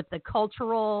Europe with the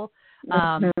cultural,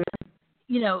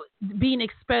 being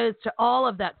exposed to all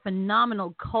of that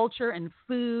phenomenal culture and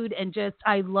food, and just,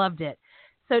 I loved it.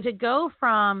 So to go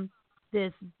from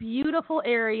this beautiful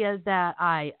area that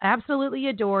I absolutely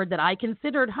adored, that I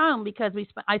considered home because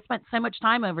I spent so much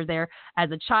time over there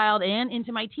as a child and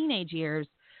into my teenage years,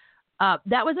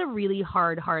 that was a really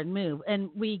hard move. And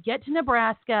we get to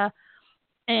Nebraska,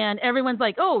 and everyone's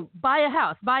like, oh, buy a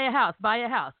house.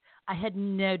 I had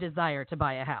no desire to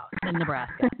buy a house in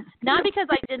Nebraska. Not because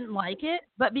I didn't like it,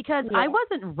 but because I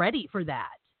wasn't ready for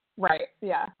that. Right,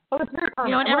 yeah. Well,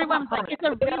 and everyone's like, it's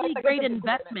a really great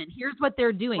investment. Here's what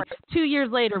they're doing. Right. 2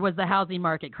 years later was the housing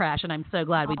market crash, and I'm so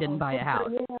glad we didn't buy a house.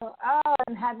 Oh,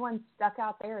 and had one stuck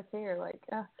out there, too. Like,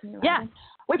 can you imagine?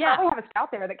 We probably have a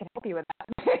scout there that can help you with that.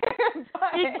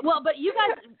 But you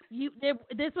guys,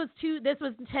 this was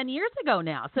 10 years ago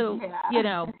now. So,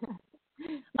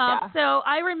 So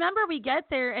I remember we get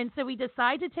there, and so we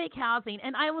decide to take housing,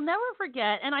 and I will never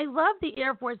forget, and I love the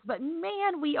Air Force, but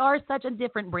man, we are such a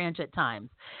different branch at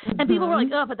times. And people were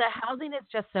like, oh, but the housing is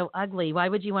just so ugly. Why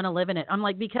would you want to live in it? I'm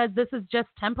like, because this is just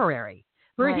temporary.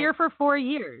 We're here for 4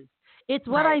 years. It's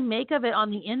what I make of it on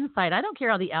the inside. I don't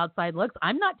care how the outside looks.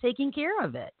 I'm not taking care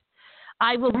of it.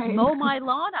 I will mow my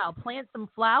lawn. I'll plant some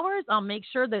flowers. I'll make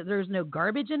sure that there's no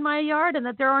garbage in my yard and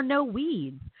that there are no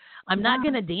weeds. I'm not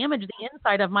going to damage the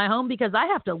inside of my home because I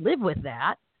have to live with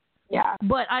that. Yeah.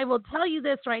 But I will tell you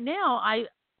this right now. I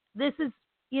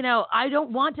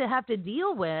don't want to have to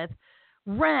deal with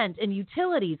rent and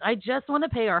utilities. I just want to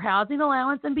pay our housing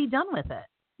allowance and be done with it.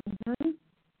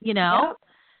 Yep.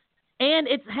 And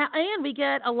we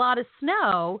get a lot of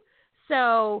snow.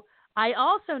 So I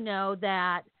also know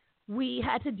that we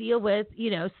had to deal with,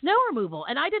 snow removal,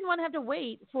 and I didn't want to have to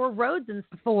wait for roads and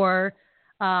for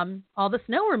all the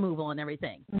snow removal and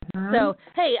everything. So,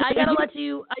 hey, I got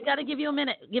to give you a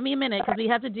minute. Give me a minute because we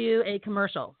have to do a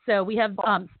commercial. So we have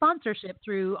sponsorship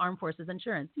through Armed Forces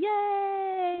Insurance.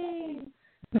 Yay!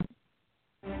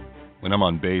 When I'm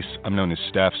on base, I'm known as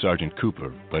Staff Sergeant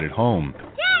Cooper, but at home...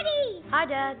 Daddy! Hi,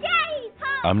 Dad. Daddy's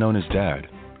home! I'm known as Dad,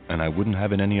 and I wouldn't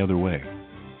have it any other way.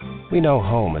 We know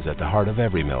home is at the heart of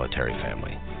every military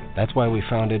family. That's why we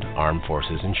founded Armed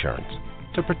Forces Insurance,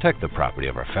 to protect the property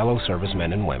of our fellow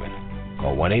servicemen and women.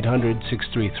 Call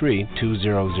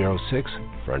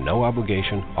 1-800-633-2006 for a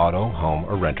no-obligation auto, home,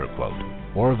 or renter quote,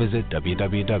 or visit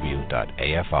www.afi.org.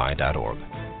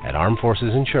 At Armed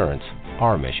Forces Insurance,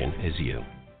 our mission is you.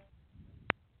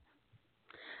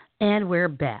 And we're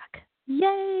back.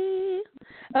 Yay!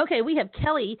 Okay, we have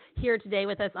Kelly here today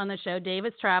with us on the show. Dave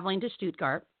is traveling to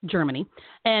Stuttgart, Germany.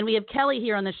 And we have Kelly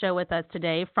here on the show with us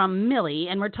today from Millie,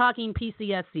 and we're talking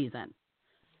PCS season.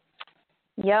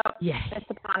 Yep. Yay. It's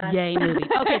upon us. Yay, movie.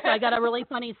 Okay, so I got a really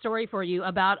funny story for you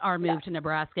about our move to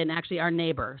Nebraska and actually our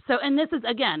neighbor. So, and this is,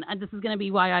 again, this is going to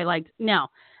be why I liked, now,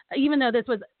 even though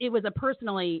it was a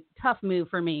personally tough move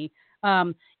for me,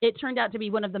 it turned out to be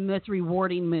one of the most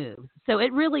rewarding moves. So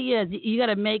it really is. You got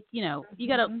to make, you got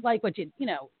to like what you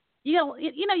got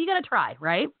to try,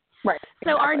 right? Right.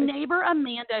 So our neighbor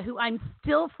Amanda, who I'm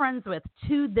still friends with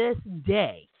to this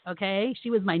day, okay,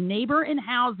 she was my neighbor in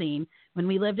housing when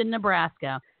we lived in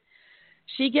Nebraska.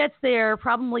 She gets there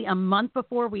probably a month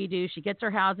before we do. She gets her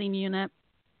housing unit.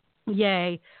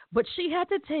 Yay. But she had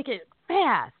to take it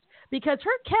fast, because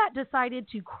her cat decided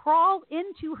to crawl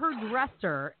into her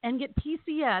dresser and get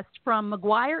PCS'd from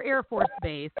McGuire Air Force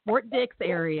Base, Fort Dix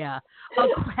area,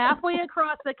 halfway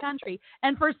across the country,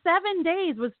 and for 7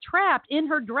 days was trapped in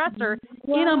her dresser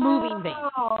in a moving van.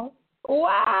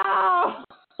 Wow.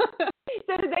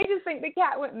 So did they just think the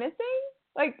cat went missing?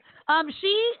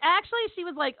 She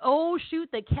was like, oh,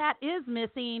 shoot, the cat is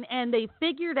missing, and they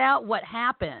figured out what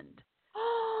happened.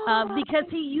 Because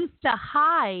he used to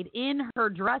hide in her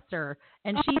dresser,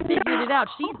 and she figured it out.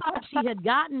 She thought she had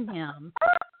gotten him,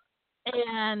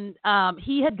 and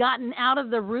he had gotten out of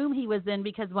the room he was in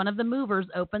because one of the movers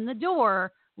opened the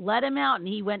door, let him out, and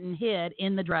he went and hid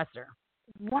in the dresser.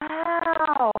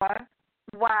 Wow.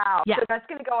 Yeah. So that's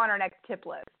going to go on our next tip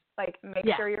list.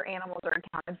 Make sure your animals are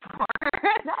accounted for.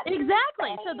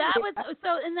 Exactly. So and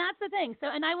that's the thing. So,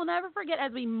 and I will never forget,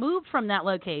 as we moved from that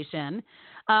location,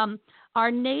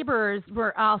 our neighbors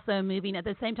were also moving at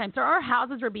the same time. So our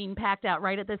houses were being packed out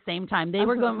right at the same time. They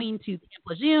were going to Camp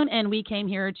Lejeune, and we came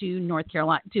here to North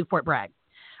Carolina, to Fort Bragg,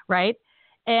 right?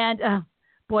 And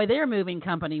boy, their moving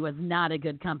company was not a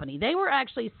good company. They were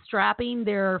actually strapping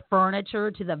their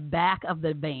furniture to the back of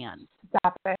the van.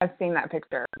 Stop it. I've seen that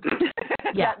picture.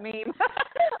 Yeah. That meme.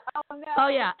 Oh, no. Oh,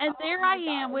 yeah. And there I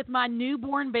am with my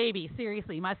newborn baby,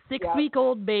 seriously, my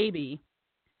 6-week-old baby.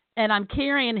 And I'm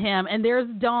carrying him, and there's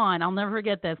Dawn. I'll never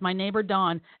forget this, my neighbor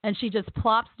Dawn, and she just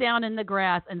plops down in the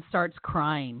grass and starts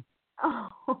crying. Oh,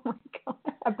 my God.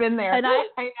 I've been there. And I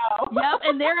know. Yep,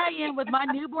 and there I am with my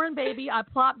newborn baby. I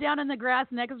plopped down in the grass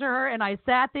next to her, and I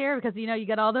sat there because, you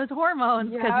got all those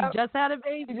hormones because you just had a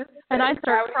baby. And I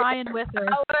started crying with her.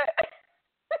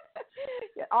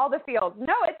 All the feels.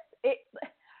 No,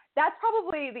 that's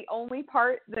probably the only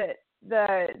part that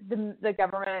the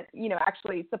government,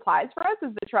 actually supplies for us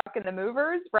is the truck and the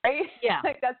movers, right? Yeah.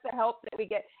 That's the help that we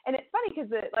get. And it's funny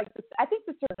because I think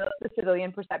the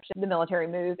civilian perception, the military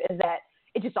move, is that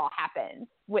it just all happens.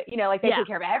 They take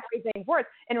care of everything for us.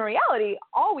 In reality,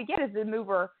 all we get is the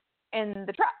mover and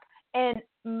the truck. And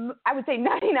I would say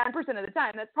 99% of the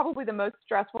time, that's probably the most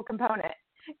stressful component.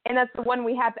 And that's the one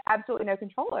we have absolutely no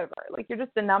control over. You're just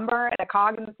a number and a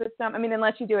cog in the system. I mean,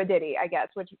 unless you do a ditty, I guess,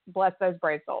 which bless those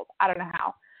brave souls. I don't know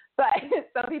how. But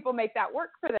some people make that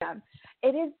work for them.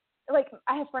 It is,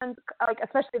 I have friends,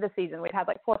 especially this season, we've had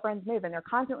 4 friends move, and they're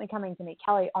constantly coming to me,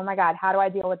 Kelly, oh, my God, how do I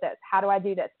deal with this? How do I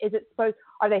do this? Are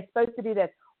they supposed to do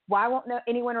this? Why won't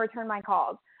anyone return my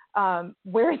calls?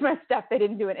 Where's my stuff? They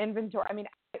didn't do an inventory. I mean,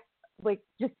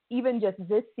 just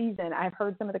this season, I've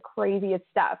heard some of the craziest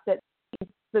stuff that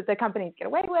the companies get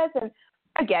away with, and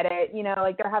I get it,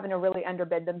 they're having to really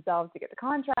underbid themselves to get the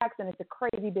contracts, and it's a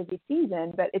crazy busy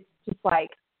season, but it's just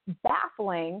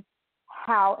baffling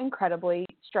how incredibly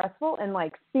stressful and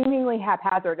seemingly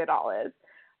haphazard it all is.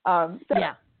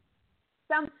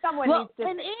 Someone needs to.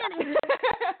 And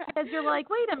as you're like,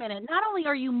 wait a minute, not only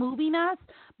are you moving us,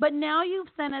 but now you've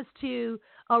sent us to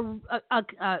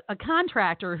a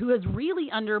contractor who is really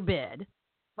underbid.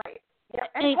 Right. Yeah,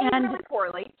 and really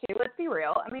poorly, too. Let's be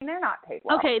real. I mean, they're not paid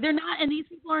well. Okay, they're not, and these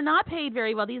people are not paid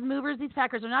very well. These movers, these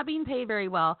packers are not being paid very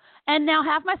well. And now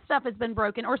half my stuff has been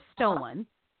broken or stolen.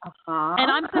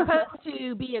 And I'm supposed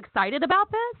to be excited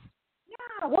about this?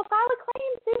 Yeah, we'll file a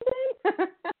claim, Susan.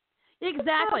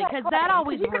 Exactly, because that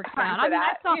always works out. I mean,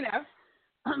 I saw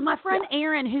my friend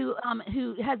Aaron, who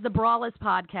has the Brawless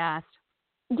podcast.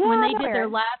 when they did their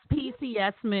last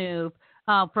PCS move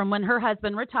from when her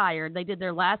husband retired. They did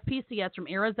their last PCS from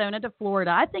Arizona to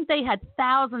Florida. I think they had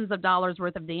thousands of dollars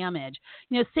worth of damage.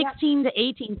 $16,000 to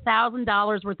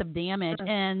 $18,000 worth of damage,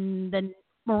 and the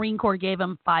Marine Corps gave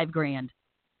them $5,000.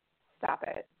 Stop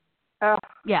it. Oh,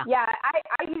 yeah.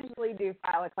 I usually do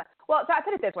file a claim. Well, so I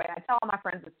put it this way. I tell all my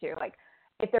friends this too. Like,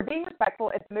 if they're being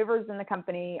respectful, if movers in the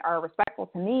company are respectful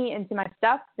to me and to my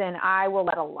stuff, then I will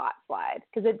let a lot slide,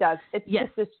 because it does. It's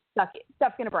just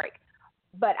stuff's going to break.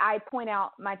 But I point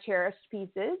out my cherished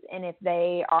pieces, and if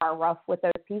they are rough with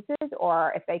those pieces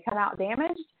or if they come out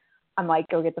damaged, I'm like,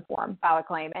 go get the form, file a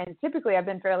claim. And typically I've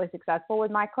been fairly successful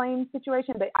with my claim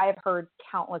situation, but I have heard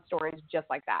countless stories just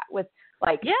like that with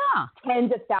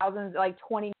tens of thousands, like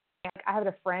 20. I had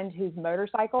a friend whose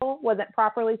motorcycle wasn't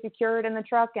properly secured in the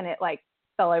truck, and it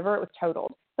fell over. It was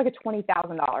totaled. It's like a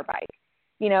 $20,000 bike,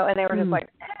 and they were just like,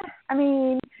 I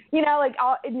mean,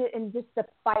 all in just the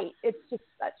fight. It's just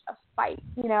such a fight,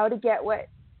 to get what.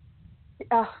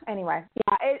 Anyway,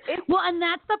 yeah. Well, and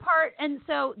that's the part, and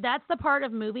so that's the part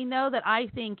of moving though that I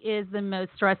think is the most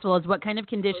stressful. Is what kind of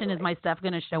condition is my stuff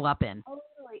going to show up in?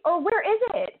 Totally. Or where is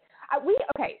it?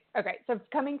 Okay. So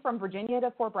coming from Virginia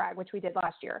to Fort Bragg, which we did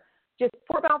last year, just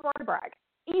Fort Belvoir to Bragg,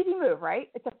 easy move, right?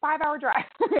 It's a 5-hour drive.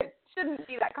 It shouldn't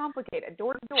be that complicated.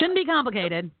 Door to door. Shouldn't be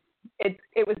complicated. It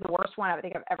was the worst one I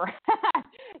think I've ever had.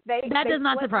 That does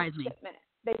not surprise me.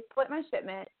 They split my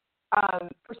shipment.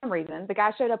 For some reason, the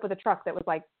guy showed up with a truck that was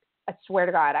like, I swear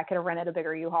to God, I could have rented a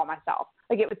bigger U-Haul myself.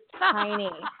 Like, it was tiny.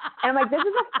 And I'm like, this is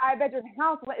a 5-bedroom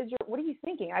house. What are you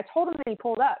thinking? I told him, and he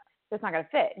pulled up, it's not going to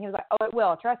fit. And he was like, oh, it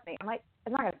will. Trust me. I'm like,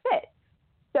 it's not going to fit.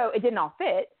 So it didn't all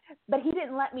fit, but he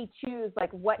didn't let me choose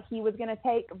what he was going to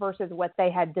take versus what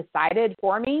they had decided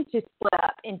for me to split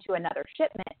up into another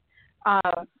shipment.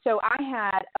 So I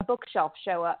had a bookshelf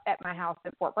show up at my house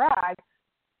in Fort Bragg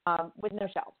with no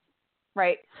shelves.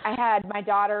 Right. I had my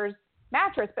daughter's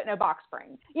mattress, but no box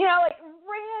spring.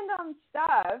 Random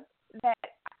stuff that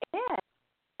I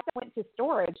went to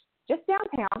storage just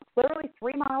downtown, literally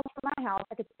 3 miles from my house.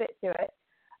 I could fit to it.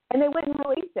 And they wouldn't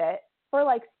release it for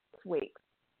 6 weeks.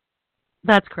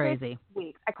 That's crazy. 6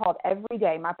 weeks. I called every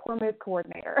day. My poor move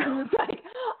coordinator. I was like,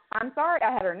 I'm sorry.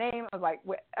 I had her name. I was like,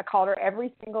 I called her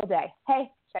every single day. Hey,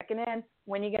 checking in.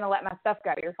 When are you going to let my stuff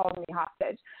go? You're holding me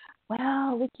hostage.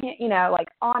 Well, we can't,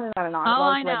 on and on and on. Oh,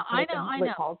 I know.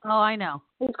 Oh, I know.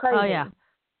 It's crazy. Oh, yeah.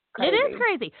 Crazy. It is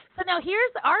crazy. So now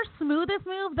here's our smoothest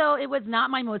move, though it was not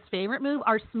my most favorite move.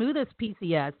 Our smoothest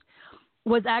PCS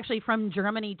was actually from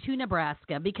Germany to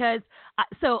Nebraska because,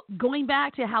 so going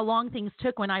back to how long things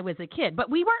took when I was a kid, but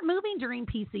we weren't moving during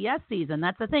PCS season.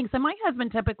 That's the thing. So my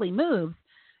husband typically moves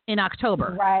in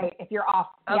October. Right. If you're off,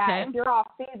 okay. If you're off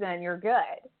season, you're good.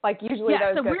 Usually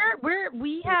those. So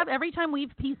we have every time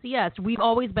we've PCS, we've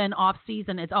always been off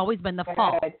season. It's always been the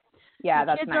fall. Yeah,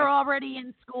 the that's kids nice. are already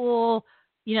in school.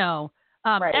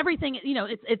 Right. Everything.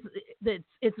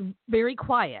 It's very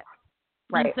quiet.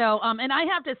 Right. And so, and I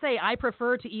have to say, I would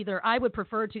prefer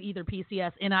to either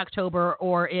PCS in October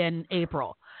or in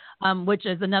April. Which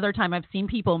is another time I've seen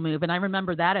people move. And I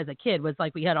remember that as a kid was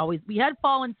we had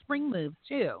fall and spring moves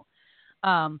too.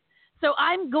 So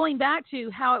I'm going back to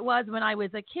how it was when I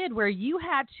was a kid where you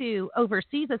had to,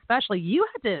 overseas especially, you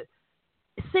had to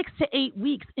 6 to 8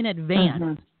 weeks in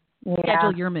advance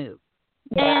schedule your move.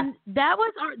 Yeah. And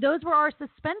those were our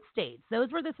suspense dates.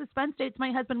 Those were the suspense dates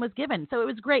my husband was given. So it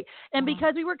was great. And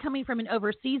because we were coming from an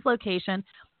overseas location,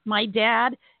 my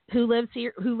dad, who lives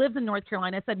in North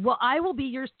Carolina, said, well, I will be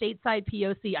your stateside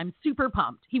POC. I'm super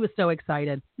pumped. He was so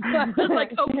excited. I was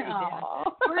like, okay, Dad,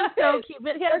 we're so cute.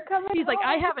 But he's like,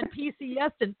 I haven't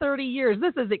PCS'd in 30 years.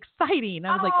 This is exciting.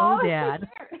 I was like, oh, Dad.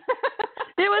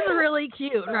 It was really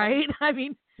cute, right? I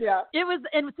mean, yeah. It was,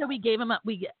 and so we gave him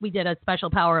we did a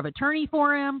special power of attorney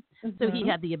for him, so he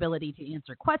had the ability to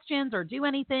answer questions or do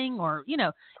anything, or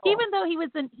cool. Even though he was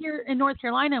here in North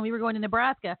Carolina and we were going to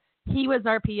Nebraska, he was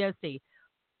our POC.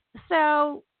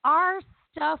 So our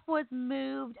stuff was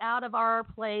moved out of our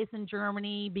place in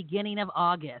Germany beginning of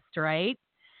August, right?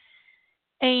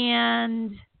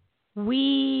 And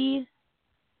we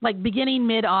beginning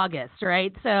mid-August,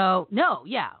 right? So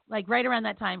right around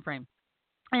that time frame.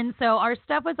 And so our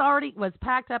stuff was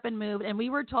packed up and moved, and we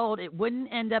were told it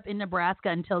wouldn't end up in Nebraska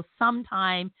until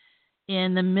sometime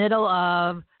in the middle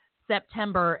of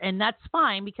September. And that's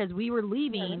fine because we were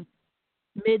leaving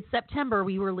mid-September,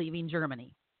 we were leaving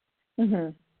Germany.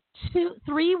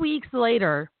 3 weeks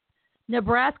later,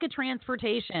 Nebraska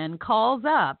Transportation calls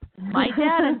up my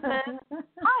dad and says,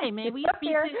 hi, may we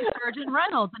speak to Sergeant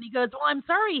Reynolds? And he goes, well, I'm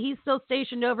sorry, he's still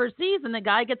stationed overseas. And the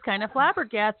guy gets kind of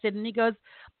flabbergasted, and he goes,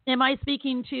 am I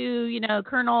speaking to,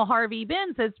 Colonel Harvey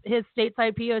Benz, his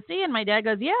stateside POC? And my dad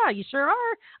goes, yeah, you sure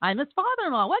are. I'm his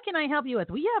father-in-law. What can I help you with?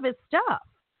 We have his stuff.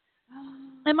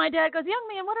 And my dad goes, young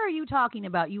man, what are you talking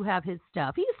about? You have his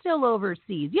stuff. He's still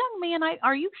overseas. Young man,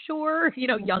 are you sure?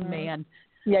 Young man.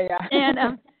 Yeah.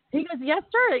 And he goes, yes,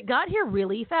 sir. It got here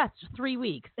really fast. 3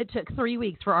 weeks. It took 3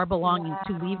 weeks for our belongings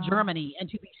to leave Germany and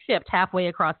to be shipped halfway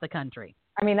across the country.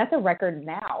 I mean, that's a record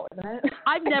now, isn't it?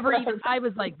 I've never even, I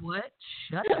was like, what?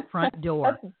 Shut the front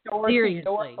door. That's door Seriously. to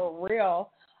door for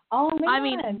real. Oh, man. I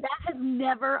mean, that has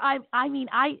never, I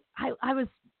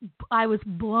was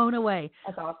blown away.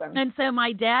 That's awesome. And so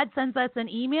my dad sends us an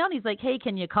email, and he's like, hey,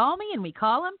 can you call me? And we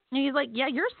call him. And he's like, yeah,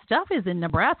 your stuff is in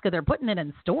Nebraska. They're putting it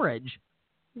in storage.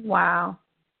 Wow.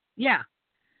 Yeah.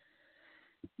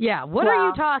 Yeah. What are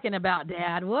you talking about,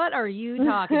 Dad? What are you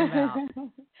talking about?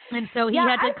 And so he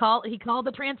called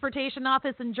the transportation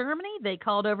office in Germany. They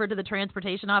called over to the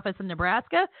transportation office in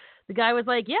Nebraska. The guy was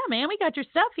like, yeah, man, we got your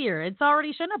stuff here. It's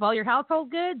already shown up. All your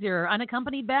household goods, your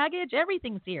unaccompanied baggage,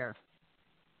 everything's here.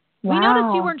 Wow. We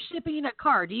noticed you weren't shipping a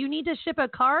car. Do you need to ship a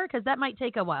car? Because that might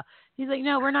take a while. He's like,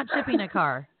 no, we're not shipping a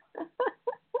car.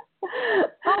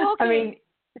 Oh, okay. I mean,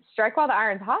 strike while the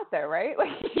iron's hot, though, right?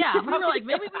 Yeah, we were like,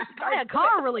 maybe we should buy a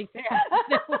car really fast.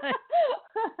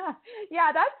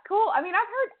 Yeah, that's cool. I mean,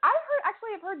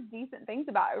 I've heard decent things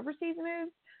about overseas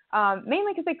moves,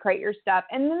 mainly because they crate your stuff,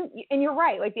 and you're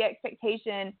right, like the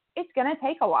expectation, it's gonna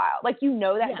take a while. Like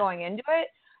that going into it.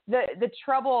 The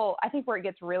trouble, I think, where it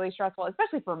gets really stressful,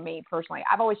 especially for me personally,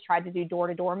 I've always tried to do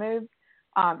door-to-door moves,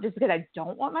 just because I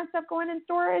don't want my stuff going in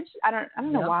storage. I don't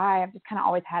know why. I've just kind of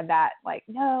always had that, like,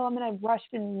 no, I'm going to rush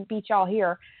and beat y'all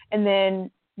here. And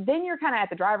then you're kind of at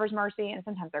the driver's mercy, and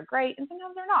sometimes they're great and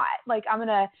sometimes they're not. Like, I'm going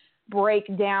to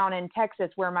break down in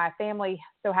Texas where my family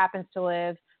so happens to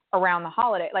live around the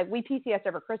holiday. Like, we PCS'd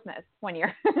over Christmas one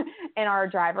year, and our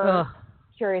driver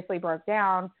curiously broke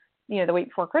down, the week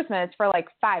before Christmas for like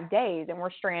 5 days, and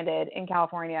we're stranded in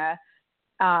California,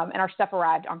 and our stuff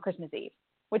arrived on Christmas Eve,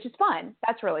 which is fun.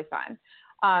 That's really fun.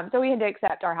 So we had to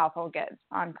accept our household goods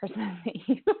on Christmas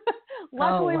Eve.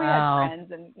 Luckily, we had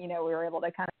friends, and, we were able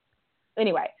to kind of,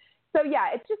 anyway. So yeah,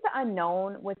 it's just the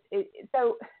unknown with it.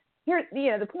 So here,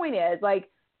 the point is, like,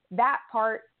 that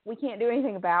part we can't do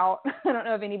anything about. I don't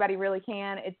know if anybody really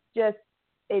can. It just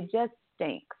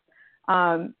stinks.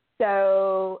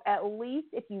 So at least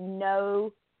if you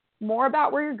know more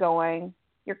about where you're going,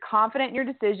 you're confident in your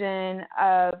decision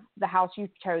of the house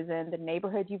you've chosen, the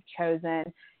neighborhood you've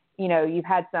chosen, you've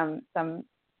had some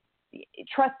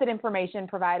trusted information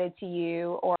provided to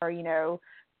you, or,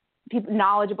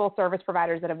 knowledgeable service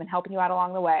providers that have been helping you out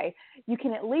along the way, you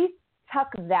can at least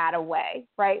tuck that away,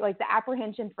 right? Like the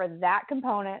apprehension for that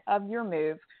component of your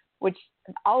move, which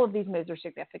all of these moves are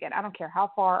significant. I don't care how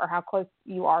far or how close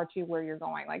you are to where you're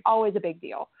going, like always a big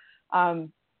deal.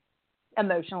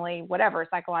 Emotionally, whatever,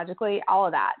 psychologically, all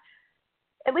of that.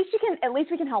 At least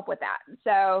we can help with that.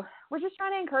 So we're just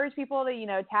trying to encourage people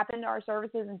to, tap into our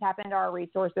services and tap into our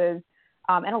resources.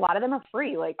 And a lot of them are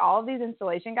free. Like all of these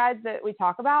installation guides that we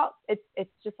talk about,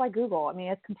 it's just like Google. I mean,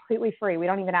 it's completely free. We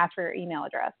don't even ask for your email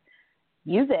address.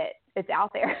 Use it. It's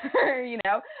out there,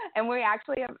 and we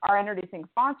actually are introducing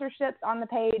sponsorships on the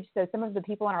page. So some of the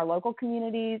people in our local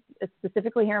communities,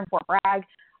 specifically here in Fort Bragg,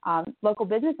 local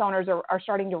business owners are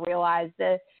starting to realize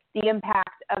the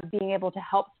impact of being able to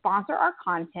help sponsor our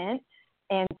content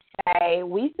and say,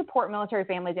 we support military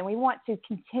families and we want to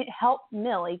help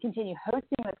Millie continue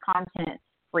hosting this content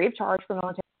free of charge for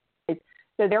military families.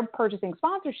 So they're purchasing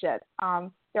sponsorships.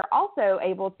 They're also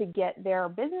able to get their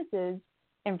businesses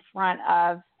in front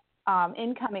of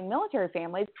incoming military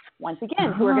families, once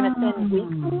again, who are going to spend weeks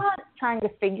and months trying to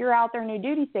figure out their new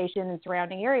duty station and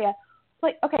surrounding area.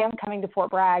 Like, okay, I'm coming to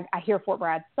Fort Bragg. I hear Fort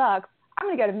Bragg sucks. I'm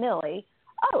going to go to Millie.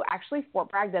 Oh, actually, Fort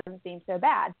Bragg doesn't seem so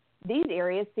bad. These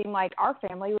areas seem like our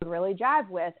family would really jive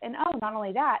with. And, oh, not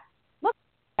only that, look,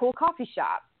 cool coffee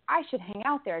shop. I should hang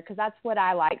out there because that's what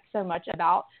I liked so much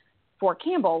about Fort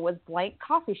Campbell was blank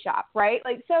coffee shop, right?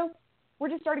 Like, so we're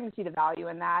just starting to see the value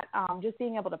in that. Just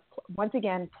being able to, once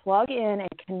again, plug in and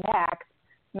connect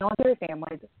military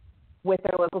families with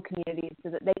their local communities so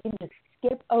that they can just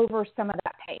skip over some of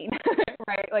that pain,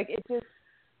 right? Like, it's just,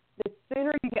 the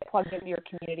sooner you get plugged into your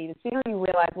community, the sooner you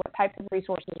realize what types of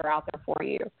resources are out there for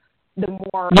you, the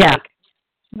more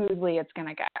smoothly it's going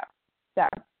to go. So,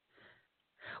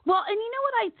 well, and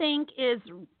what I think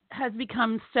has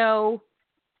become so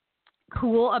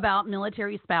cool about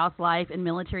military spouse life and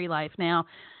military life now,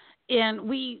 and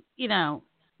we,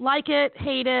 like it,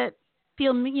 hate it,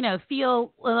 feel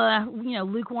lukewarm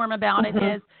about it,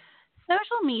 is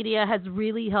social media has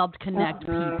really helped connect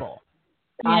people.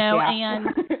 you know, yeah.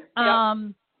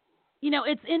 and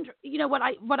Yep. you know, what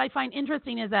I find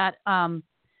interesting is that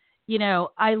you know,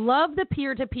 I love the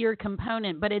peer-to-peer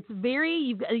component, but it's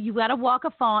very you've got to walk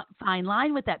a fine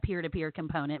line with that peer-to-peer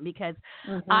component because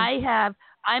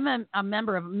I'm a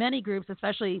member of many groups,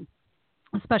 especially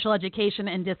special education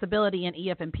and disability and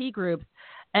EF&P groups,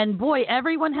 and boy,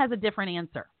 everyone has a different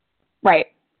answer. Right.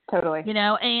 Totally. You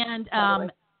know, and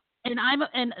I'm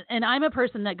a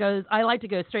person that I like to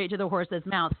go straight to the horse's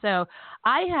mouth. So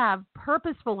I have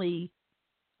purposefully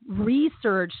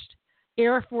researched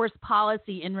Air Force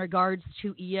policy in regards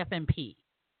to EF&P.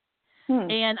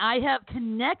 And I have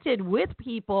connected with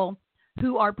people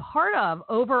who are part of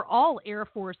overall Air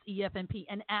Force EF&P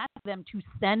and asked them to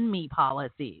send me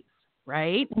policies,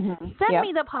 right? Send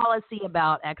me the policy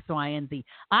about X, Y, and Z.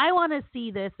 I want to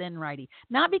see this in writing.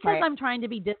 Not because I'm trying to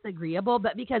be disagreeable,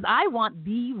 but because I want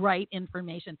the right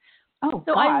information. Oh,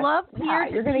 so gosh. I love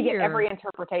peer-to-peer. You're going to get every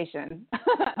interpretation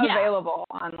available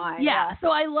online. Yeah. So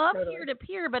I love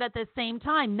peer-to-peer, but at the same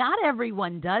time, not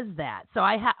everyone does that. So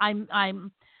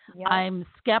I'm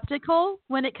skeptical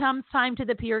when it comes time to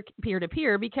the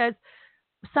peer-to-peer because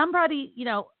somebody, you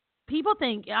know, people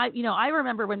think, I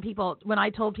remember when I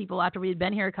told people after we had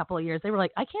been here a couple of years, they were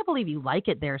like, I can't believe you like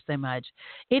it there so much.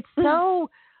 It's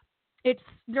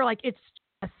they're like, it's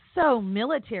so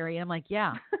military. I'm like,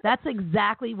 yeah, that's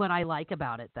exactly what I like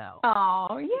about it, though.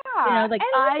 Oh, yeah. You know, like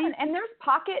and there's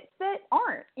pockets that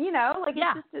aren't, you know, like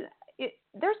it's just,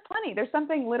 there's plenty. There's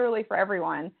something literally for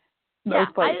everyone.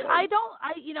 Most places.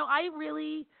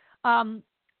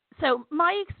 So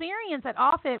my experience at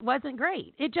Offutt wasn't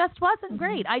great. It just wasn't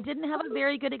great. I didn't have a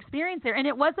very good experience there. And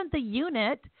it wasn't the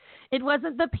unit. It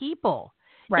wasn't the people.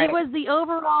 Right. It was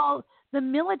the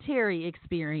military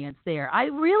experience there. I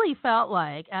really felt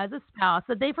like, as a spouse,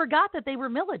 that they forgot that they were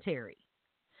military.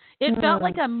 It felt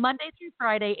like a Monday through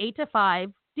Friday, 8 to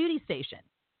 5 duty station.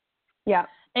 Yeah.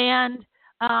 And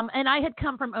I had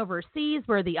come from overseas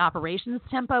where the operations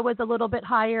tempo was a little bit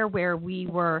higher, where we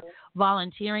were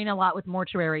volunteering a lot with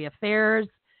mortuary affairs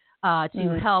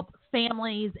to help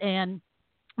families and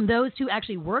those who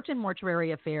actually worked in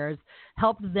mortuary affairs,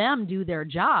 helped them do their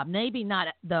job. Maybe not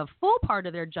the full part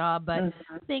of their job, but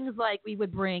things like we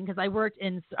would bring, because I worked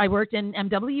in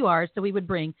MWR, so we would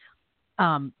bring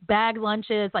bag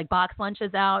lunches, like box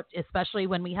lunches out, especially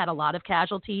when we had a lot of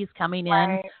casualties coming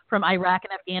in from Iraq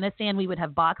and Afghanistan. We would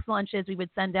have box lunches we would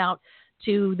send out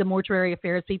to the mortuary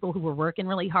affairs people who were working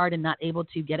really hard and not able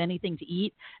to get anything to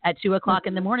eat at 2 o'clock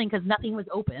in the morning because nothing was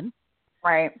open.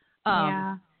 Right.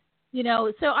 You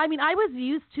know, so I mean, I was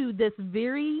used to this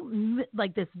very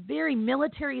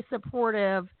military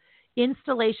supportive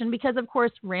installation because, of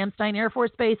course, Ramstein Air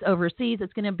Force Base overseas,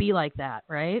 it's going to be like that,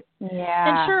 right? Yeah.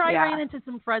 And sure, I ran into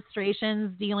some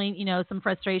frustrations some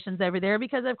frustrations over there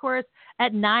because, of course,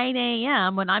 at 9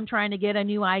 a.m. when I'm trying to get a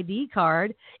new ID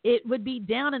card, it would be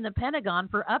down in the Pentagon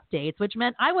for updates, which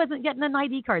meant I wasn't getting an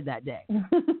ID card that day.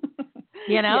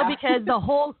 Because the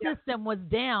whole system was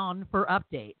down for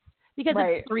updates. Because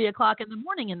it's 3 o'clock in the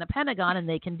morning in the Pentagon and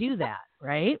they can do that,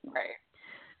 right? Right.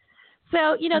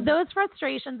 So, those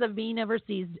frustrations of being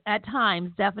overseas at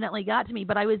times definitely got to me,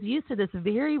 but I was used to this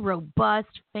very robust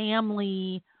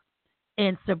family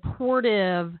and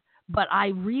supportive, but I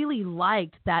really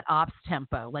liked that ops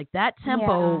tempo. Like that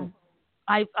tempo,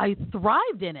 I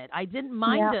thrived in it. I didn't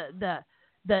mind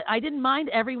I didn't mind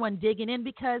everyone digging in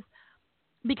because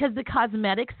the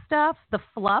cosmetic stuff, the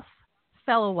fluff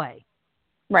fell away.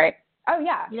 Right. Oh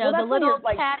yeah. The little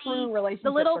catty, the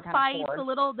little fights,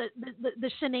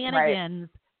 the shenanigans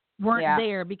weren't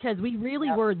there because we really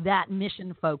were that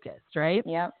mission focused, right?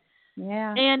 Yep.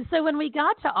 Yeah. And so when we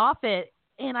got to Offutt,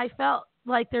 and I felt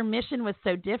like their mission was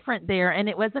so different there, and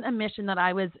it wasn't a mission that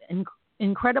I was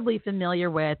incredibly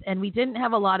familiar with, and we didn't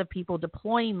have a lot of people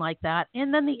deploying like that.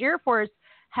 And then the Air Force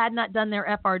had not done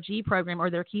their FRG program,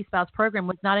 or their Key Spouse program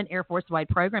was not an Air Force-wide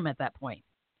program at that point.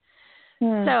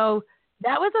 So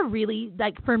that was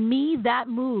for me, that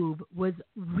move was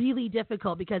really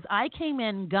difficult because I came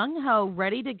in gung-ho,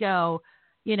 ready to go.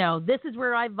 This is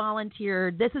where I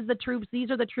volunteered. This is the troops. These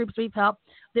are the troops we've helped.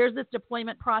 There's this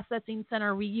deployment processing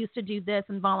center. We used to do this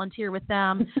and volunteer with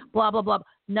them, blah, blah, blah.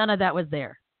 None of that was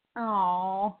there.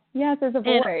 Oh, yes, there's a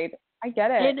void. I get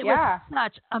it. And it was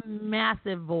such a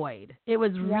massive void. It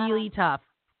was really tough.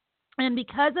 And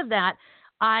because of that,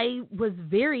 I was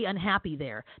very unhappy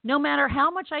there. No matter how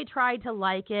much I tried to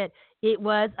like it, it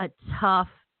was a tough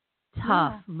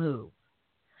move.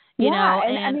 And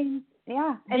I mean,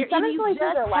 and some you just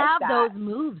have like those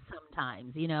moves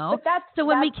sometimes, But so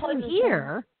when we came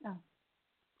here,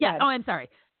 I'm sorry.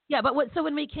 Yeah, but so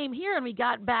when we came here and we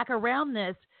got back around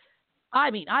this,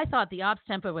 I mean, I thought the ops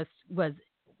tempo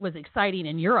was exciting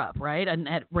in Europe, right? And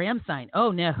at Ramstein.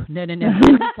 Oh, no.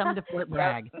 Come to Fort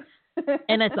Bragg.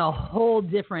 And it's a whole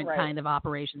different kind of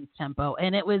operations tempo.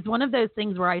 And it was one of those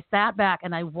things where I sat back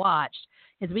and I watched.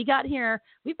 Because we've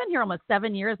been here almost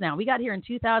 7 years now. We got here in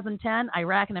 2010.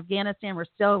 Iraq and Afghanistan were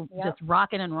still just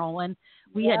rocking and rolling.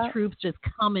 We had troops just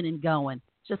coming and going.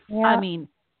 I mean,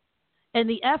 and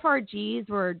the FRGs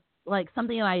were like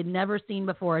something I had never seen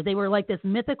before. They were like this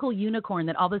mythical unicorn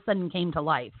that all of a sudden came to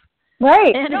life.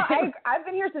 Right. And I've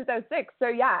been here since 2006. So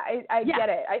I get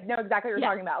it. I know exactly what you're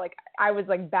talking about. Like I was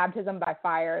like baptism by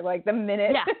fire. Like the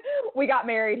minute we got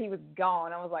married, he was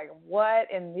gone. I was like, what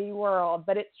in the world?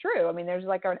 But it's true. I mean, there's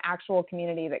like an actual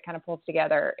community that kind of pulls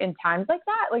together in times like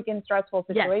that, like in stressful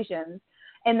situations.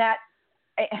 And that,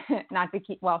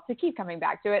 to keep coming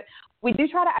back to it, we do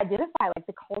try to identify like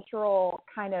the cultural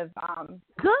kind of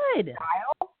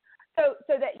style.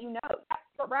 So that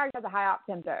Fort Bragg has a high op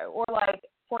tempo, or like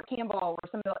Fort Campbell,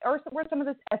 or where some of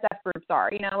the SF groups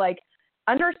are. Like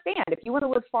understand if you want to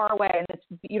live far away in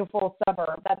this beautiful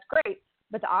suburb, that's great.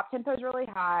 But the op tempo is really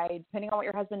high. Depending on what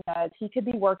your husband does, he could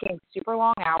be working super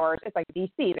long hours. It's like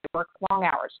DC; they work long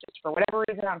hours just for whatever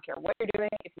reason. I don't care what you're doing.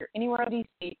 If you're anywhere in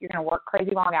DC, you're going to work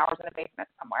crazy long hours in a basement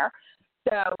somewhere.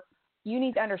 So you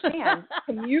need to understand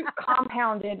commute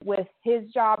compounded with his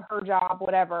job, her job,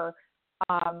 whatever.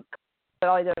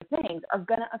 All these other things are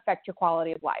going to affect your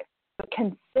quality of life. So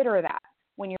consider that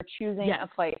when you're choosing a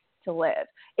place to live.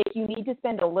 If you need to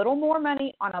spend a little more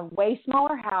money on a way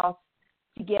smaller house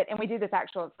to get, and we do this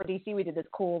actually for DC, we did this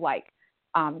cool like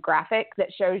graphic that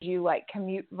shows you like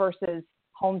commute versus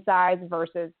home size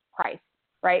versus price,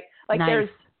 right? Like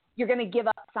you're going to give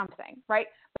up something, right?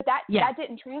 But that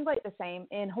didn't translate the same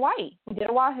in Hawaii. We did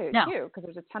Oahu too, because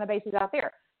there's a ton of bases out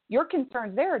there. Your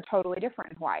concerns there are totally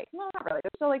different in Hawaii. Well, not really.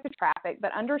 There's still like the traffic,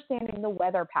 but understanding the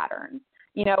weather patterns,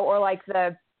 or like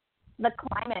the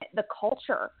climate, the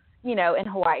culture, in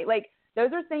Hawaii. Like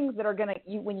those are things that are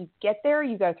when you get there,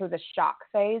 you go through the shock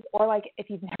phase. Or like if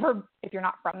you're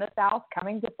not from the South,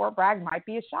 coming to Fort Bragg might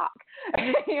be a shock.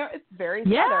 It's very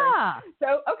southern.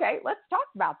 So okay, let's talk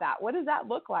about that. What does that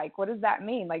look like? What does that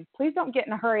mean? Like, please don't get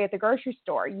in a hurry at the grocery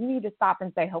store. You need to stop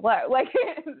and say hello. Like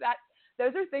that.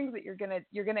 Those are things that you're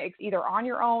gonna either on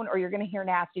your own or you're gonna hear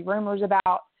nasty rumors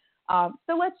about.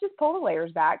 So let's just pull the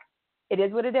layers back. It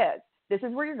is what it is. This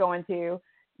is where you're going to.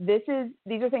 These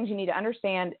are things you need to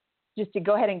understand just to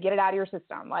go ahead and get it out of your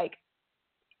system. Like,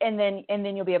 and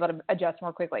then you'll be able to adjust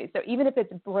more quickly. So even if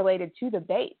it's related to the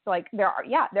base, like there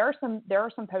are some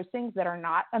postings that are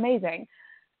not amazing.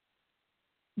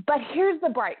 But here's the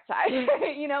bright side,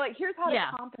 like here's how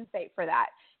to compensate for that.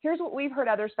 Here's what we've heard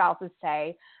other spouses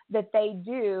say that they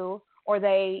do, or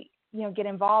they, get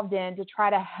involved in to try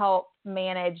to help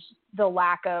manage the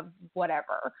lack of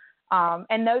whatever.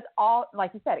 And those all,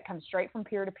 like you said, it comes straight from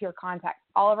peer-to-peer contact,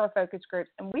 all of our focus groups.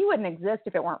 And we wouldn't exist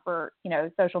if it weren't for,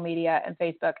 social media and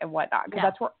Facebook and whatnot, because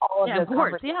that's where all of those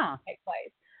conversations take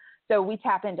place. So we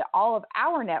tap into all of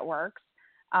our networks,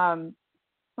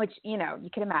 which, you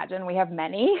can imagine we have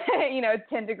many,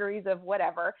 10 degrees of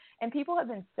whatever. And people have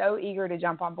been so eager to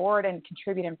jump on board and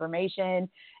contribute information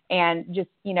and just,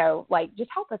 just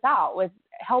help us out with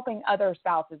helping other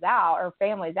spouses out or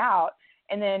families out.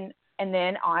 And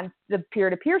then on the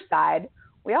peer-to-peer side,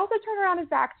 we also turn around and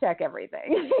fact check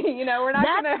everything. We're not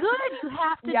going to. That's good. You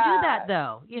have to do that,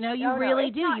 though. You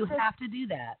really do. You have to do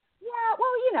that. Yeah.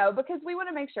 Well, because we want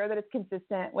to make sure that it's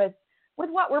consistent with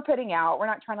what we're putting out. We're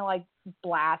not trying to like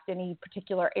blast any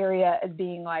particular area as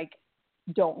being like,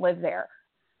 don't live there.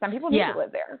 Some people need to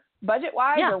live there, budget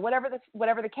wise or whatever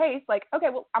the case. Like, okay,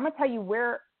 well, I'm gonna tell you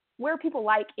where people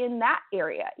like in that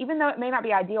area, even though it may not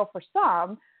be ideal for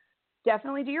some.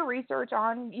 Definitely do your research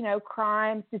on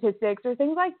crime statistics or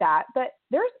things like that. But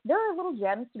there are little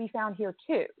gems to be found here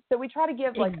too. So we try to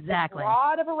give like as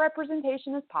broad of a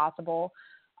representation as possible,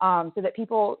 so that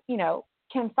people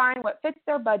can find what fits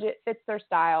their budget, fits their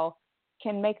style,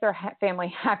 can make their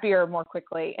family happier more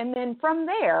quickly. And then from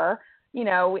there, we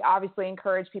obviously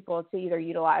encourage people to either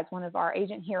utilize one of our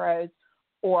agent heroes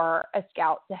or a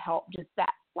scout to help just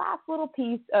that last little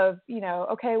piece of,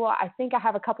 okay, well, I think I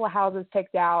have a couple of houses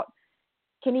picked out.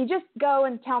 Can you just go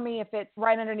and tell me if it's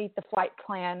right underneath the flight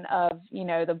plan of,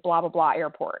 the blah, blah, blah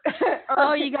airport?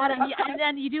 You got it. And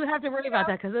then you do have to worry about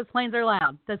that because those planes are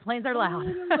loud. Totally.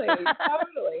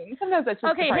 Sometimes that's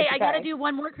just hey, I got to do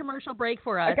one more commercial break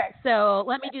for us. Okay. So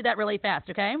let me do that really fast,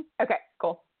 okay? Okay,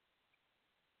 cool.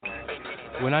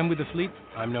 When I'm with the fleet,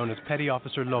 I'm known as Petty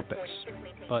Officer Lopez.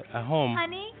 But at home...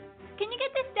 Honey, can you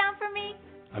get this down for me?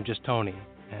 I'm just Tony,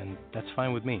 and that's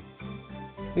fine with me.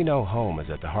 We know home is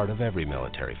at the heart of every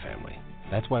military family.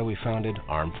 That's why we founded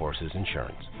Armed Forces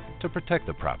Insurance, to protect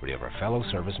the property of our fellow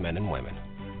servicemen and women.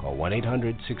 Call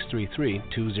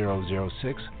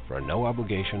 1-800-633-2006 for a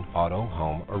no-obligation auto,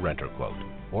 home, or renter quote,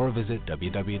 or visit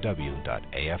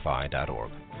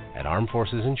www.afi.org. At Armed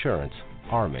Forces Insurance,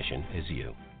 our mission is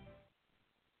you.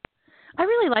 I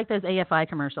really like those AFI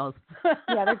commercials.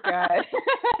 Yeah, they're good.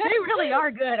 They really are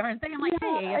good, aren't they? I'm like,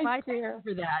 hey, AFI, thank you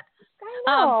for that. I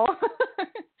know.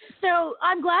 So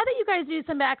I'm glad that you guys do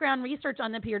some background research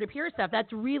on the peer-to-peer stuff.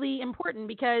 That's really important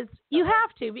because you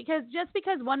have to, because just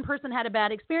because one person had a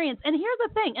bad experience. And here's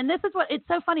the thing, and this is what it's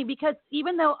so funny, because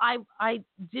even though I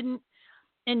didn't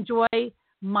enjoy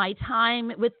my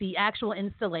time with the actual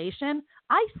installation,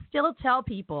 I still tell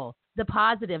people the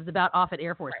positives about Offutt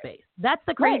Air Force Base. That's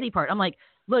the crazy part. I'm like,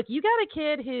 look, you got a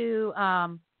kid who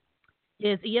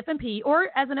is EFMP, or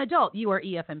as an adult, you are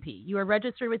EFMP. You are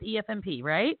registered with EFMP,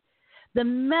 right? The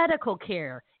medical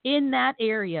care in that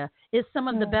area is some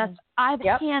of the best I've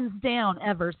hands down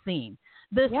ever seen.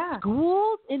 The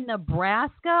schools in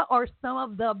Nebraska are some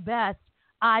of the best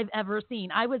I've ever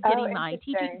seen. I was getting my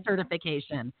teaching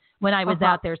certification when I was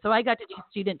out there. So I got to do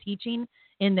student teaching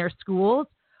in their schools.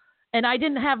 And I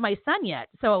didn't have my son yet.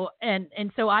 So and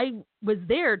so I was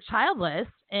there childless,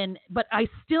 but I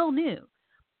still knew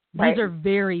these are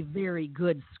very, very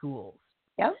good schools.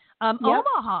 Yep.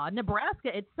 Omaha,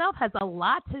 Nebraska itself has a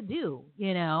lot to do,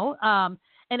 and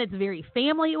it's very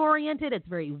family oriented. It's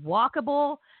very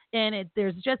walkable, and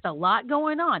there's just a lot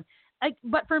going on.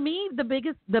 But for me, the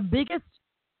biggest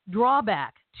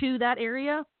drawback to that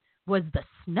area was the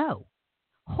snow.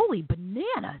 Holy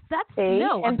bananas! That's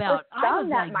snow and about. For some,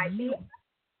 that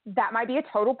might be a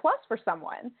total plus for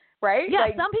someone, right? Yeah,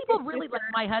 some people really like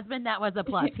my husband. That was a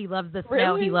plus. He loves the snow.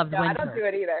 Really? He loves winter. I don't do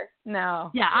it either.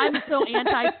 No. Yeah, I'm so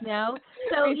anti-snow.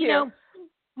 So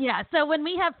yeah. So when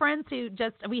we have friends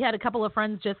we had a couple of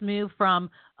friends just move from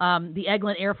the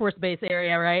Eglin Air Force Base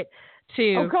area, right,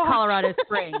 to Colorado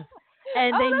Springs,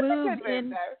 and they moved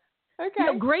in.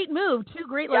 Okay. Great move, 2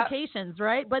 great locations,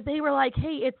 right? But they were like,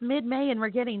 hey, it's mid-May and we're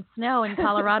getting snow in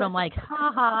Colorado. I'm like,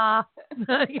 ha.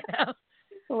 But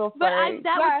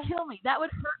that would kill me. That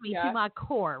would hurt me to my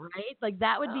core, right? Like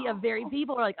that would be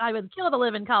people are like, I would kill to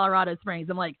live in Colorado Springs.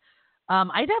 I'm like,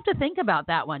 I'd have to think about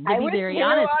that one, to be very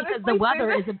honest, because the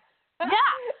weather is, the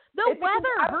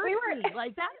weather hurts me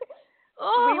like that.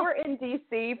 We were in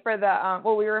D.C. for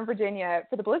we were in Virginia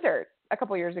for the blizzard a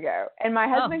couple years ago, and my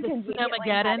husband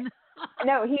Snowmageddon.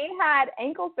 No, he had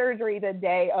ankle surgery the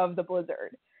day of the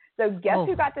blizzard. So guess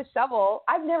who got to shovel?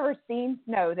 I've never seen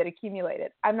snow that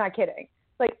accumulated. I'm not kidding.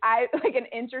 Like an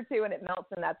inch or 2 and it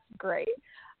melts, and that's great.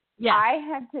 Yeah. I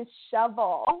had to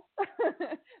shovel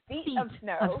feet of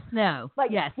snow.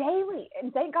 Like daily.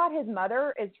 And thank God his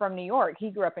mother is from New York. He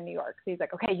grew up in New York. So he's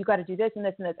like, okay, you got to do this and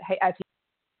this and this. Hey,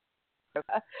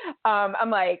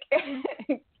 I'm like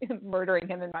murdering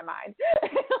him in my mind.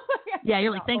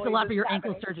 You're like, thanks a lot for your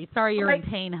ankle surgery. Sorry you're in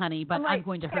pain, honey, but I'm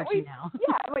going to hurt you now.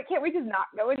 I'm like, can't we just not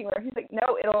go anywhere? He's like,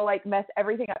 no, it'll like mess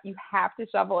everything up. You have to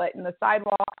shovel it in the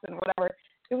sidewalks and whatever.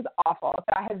 It was awful.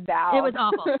 So I had vowed. It was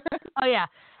awful. Oh yeah.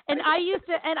 And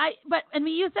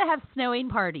we used to have snowing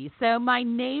parties. So my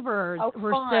neighbors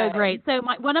were so great. So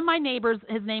one of my neighbors,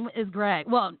 his name is Greg.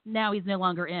 Well, now he's no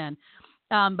longer in.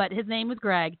 But his name was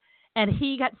Greg. And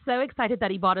he got so excited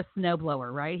that he bought a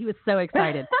snowblower, right? He was so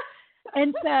excited.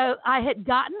 And so I had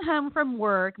gotten home from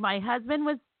work. My husband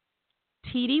was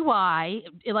TDY,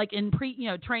 like in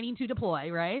training to deploy,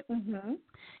 right? Mm-hmm.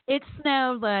 It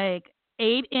snowed like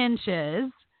 8 inches.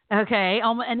 Okay.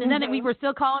 And then we were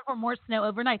still calling for more snow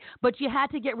overnight, but you had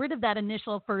to get rid of that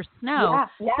initial first snow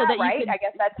so that you could, I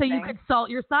guess that's you could salt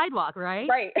your sidewalk, right?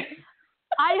 Right.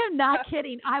 I am not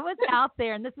kidding. I was out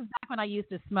there, and this is back when I used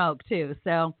to smoke too.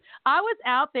 So I was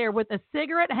out there with a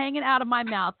cigarette hanging out of my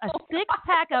mouth, a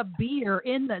 6-pack of beer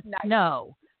in the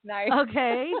snow. Nice.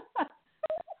 Okay.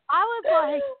 I was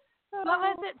like, what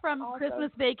was it from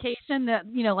Christmas Vacation that,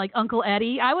 like Uncle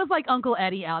Eddie? I was like Uncle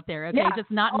Eddie out there, okay?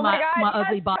 Just not in my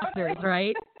ugly boxers,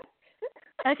 right?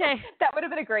 Okay. That would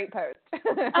have been a great post.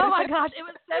 Oh, my gosh. It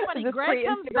was so funny. Greg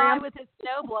comes by with his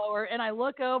snowblower, and I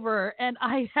look over, and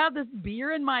I have this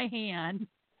beer in my hand.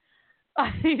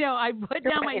 I put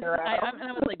down and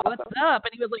I was like, what's up?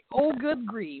 And he was like, oh, good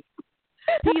grief.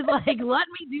 He's like, let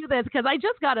me do this because I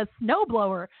just got a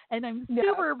snowblower, and I'm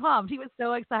super pumped. He was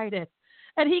so excited.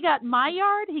 And he got my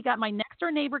yard. He got my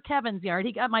next-door neighbor, Kevin's yard.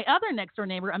 He got my other next-door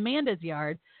neighbor, Amanda's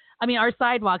yard. I mean, our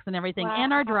sidewalks and everything,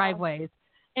 and our driveways.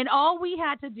 And all we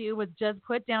had to do was just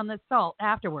put down the salt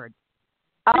afterwards.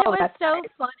 Oh, it was so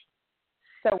funny.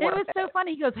 So it was so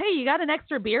funny. He goes, hey, you got an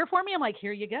extra beer for me? I'm like,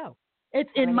 here you go. It's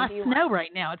in my snow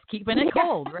right now. It's keeping it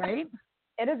cold, right?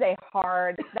 It is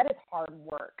hard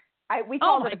work. We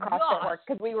called it a CrossFit work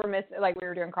because we were we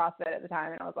were doing CrossFit at the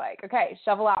time, and I was like, okay,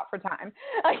 shovel out for time.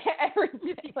 Like every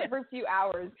few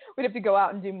hours, we'd have to go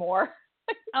out and do more.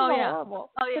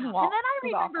 Horrible. Oh yeah. And then I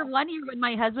remember one year when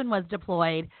my husband was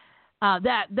deployed.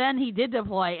 Then he did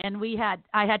deploy, and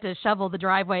I had to shovel the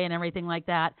driveway and everything like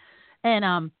that. And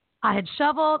I had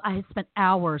shoveled. I had spent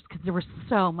hours because there was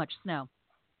so much snow.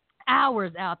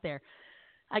 Hours out there.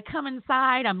 I come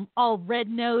inside, I'm all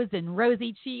red-nosed and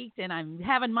rosy-cheeked, and I'm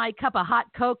having my cup of hot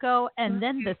cocoa, and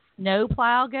then the snow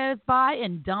plow goes by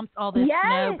and dumps all this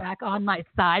snow back on my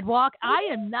sidewalk. I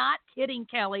am not kidding,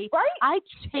 Kelly. Right? I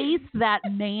chased that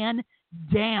man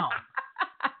down.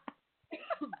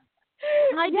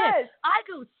 I did. I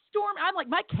go storm. I'm like,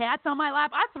 my cat's on my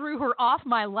lap. I threw her off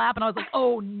my lap, and I was like,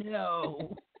 oh,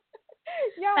 no.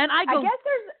 Yeah, and I guess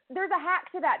there's a hack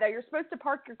to that, though. You're supposed to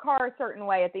park your car a certain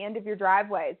way at the end of your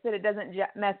driveway so that it doesn't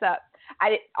mess up.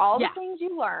 The things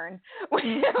you learn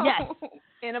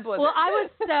in a blizzard. Well, I was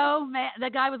so mad. The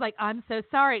guy was like, I'm so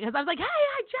sorry. Because I was like, hey,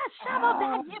 I just shoveled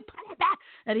that. You put it back.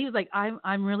 And he was like,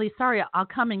 I'm really sorry. I'll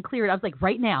come and clear it. I was like,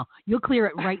 right now. You'll clear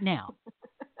it right now.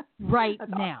 Right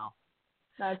That's now.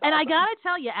 Awesome. And I got to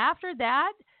tell you, after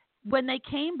that, when they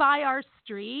came by our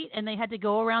street and they had to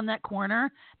go around that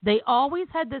corner, they always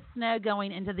had the snow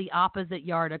going into the opposite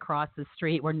yard across the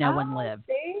street where no one lived.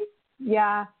 See?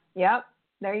 Yeah. Yep.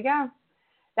 There you go.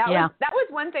 That was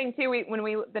one thing too.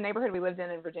 The neighborhood we lived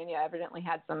in Virginia evidently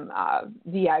had some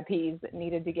VIPs that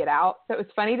needed to get out. So it was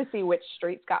funny to see which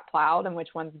streets got plowed and which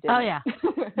ones didn't. Oh yeah.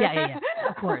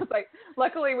 Of course.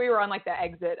 Luckily we were on the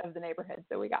exit of the neighborhood,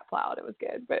 so we got plowed. It was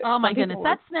good. But oh my goodness,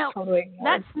 that snow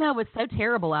was so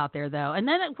terrible out there though. And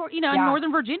then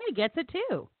Northern Virginia gets it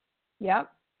too. Yep.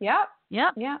 Yeah.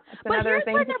 But here's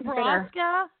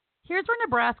where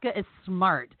Nebraska is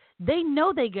smart. They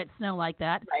know they get snow like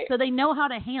that, so they know how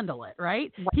to handle it,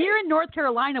 right? Here in North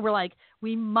Carolina, we're like,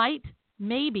 we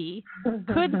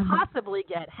could possibly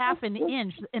get half an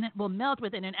inch, and it will melt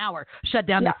within an hour. Shut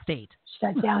down the state.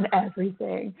 Shut down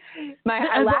everything.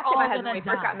 I laughed at my husband when we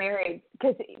first got married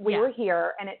because we were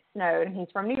here, and it snowed, and he's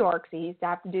from New York, so he used to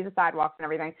have to do the sidewalks and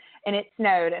everything, and it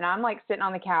snowed, and I'm sitting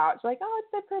on the couch oh,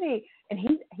 it's so pretty, and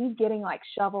he's getting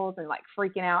shovels and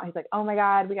freaking out. He's like, oh my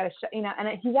God, we got to and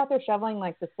he's out there shoveling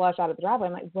the slush out of the driveway.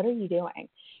 I'm like, what are you doing?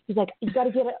 He's like, you got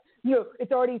to get it.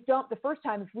 It's already dumped the first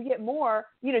time. If we get more,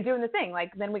 doing the thing,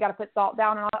 then we got to put salt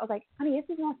down and all that. I was like, honey, this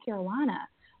is North Carolina.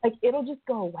 It'll just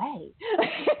go away.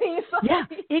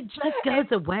 It just goes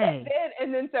away.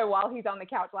 And then so while he's on the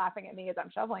couch laughing at me as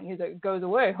I'm shoveling, he's like, it goes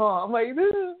away, huh? I'm like, this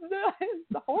is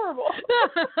horrible.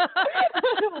 I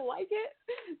don't like it.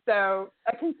 So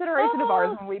a consideration of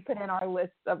ours when we put in our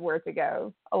list of where to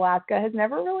go, Alaska has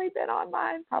never really been on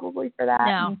mine, probably for that.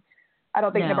 No. I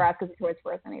don't think Nebraska's a choice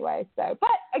for us anyway. So,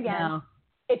 but again,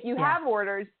 if you have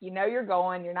orders, you're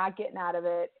going, you're not getting out of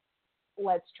it.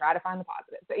 Let's try to find the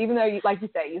positive. So even though, like you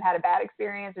say, you had a bad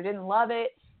experience or didn't love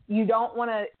it, you don't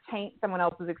want to taint someone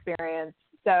else's experience.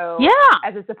 So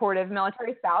as a supportive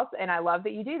military spouse, and I love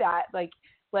that you do that,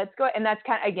 let's go. And that's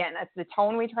that's the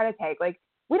tone we try to take.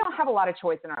 We don't have a lot of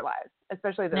choice in our lives,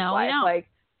 especially this life.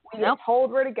 We get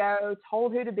told where to go,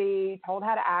 told who to be, told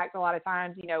how to act a lot of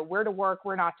times, where to work,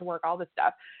 where not to work, all this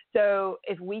stuff. So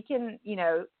if we can,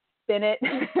 spin it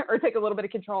or take a little bit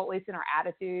of control, at least in our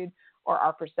attitude or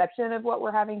our perception of what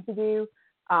we're having to do,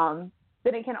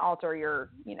 then it can alter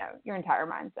your entire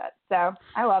mindset. So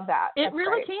I love that. It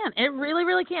really can. It really,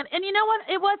 really can. And you know what?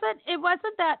 It wasn't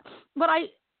that,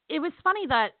 it was funny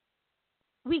that,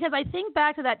 because I think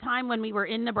back to that time when we were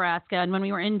in Nebraska and when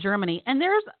we were in Germany, and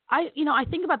I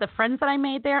think about the friends that I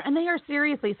made there, and they are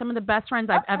seriously some of the best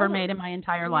friends I've ever made in my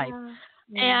entire life.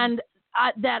 Yeah. And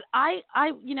that I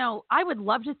would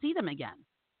love to see them again.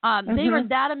 They were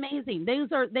that amazing.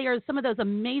 They are some of those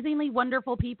amazingly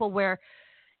wonderful people where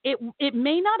it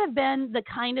may not have been the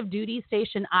kind of duty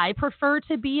station I prefer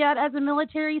to be at as a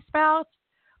military spouse,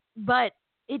 but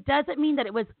it doesn't mean that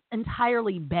it was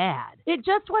entirely bad. It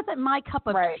just wasn't my cup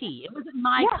of tea. It wasn't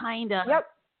my kind of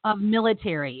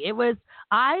military.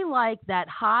 I like that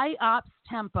high ops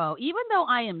tempo. Even though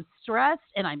I am stressed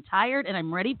and I'm tired and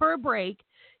I'm ready for a break,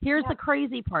 here's the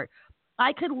crazy part.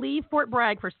 I could leave Fort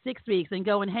Bragg for 6 weeks and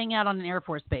go and hang out on an Air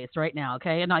Force base right now,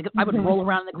 okay? And I would roll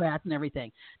around in the grass and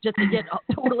everything just to get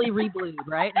totally reblued,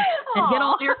 right? And get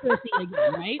all Air Force-y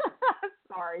again, right?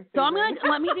 Sorry, Susan. So I'm going to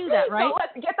let me do that, right? So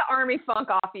let's get the Army funk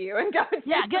off you and go.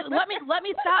 Let me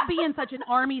stop being such an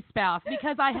Army spouse,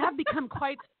 because I have become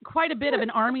quite a bit of an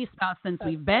Army spouse since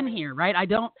we've been here, right? I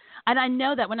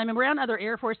know that when I'm around other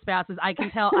Air Force spouses, I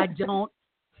can tell I don't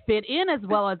fit in as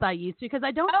well as I used to, because I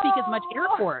don't speak as much Air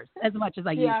Force as much as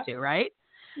I used to, right?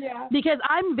 Yeah. Because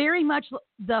I'm very much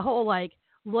the whole like,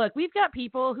 look, we've got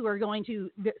people who are going to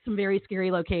some very scary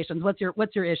locations. What's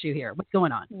your issue here? What's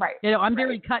going on? Right. You know, I'm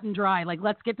very cut and dry. Like,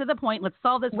 let's get to the point. Let's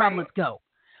solve this problem. Let's go.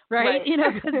 Right? You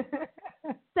know,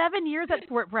 7 years at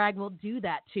Fort Bragg will do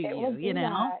that to you, you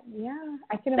know? That. Yeah,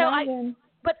 I can imagine.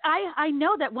 But I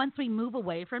know that once we move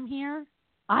away from here,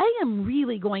 I am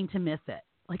really going to miss it.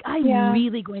 Like, I'm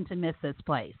really going to miss this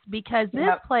place because this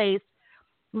place,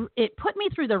 it put me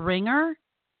through the ringer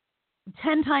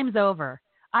 10 times over.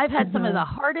 I've had some of the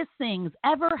hardest things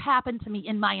ever happen to me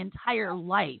in my entire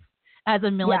life as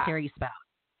a military spouse.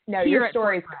 No, your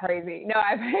story's crazy. No,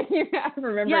 I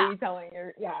remember you telling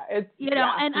your, it's, you know,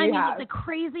 and I mean, the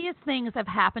craziest things have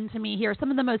happened to me here. Some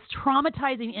of the most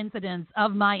traumatizing incidents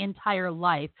of my entire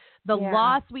life, the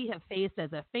loss we have faced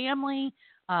as a family,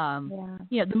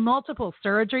 you know, the multiple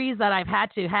surgeries that I've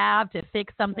had to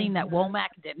fix something that Womack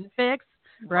didn't fix,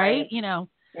 right? You know,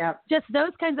 just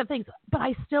those kinds of things. But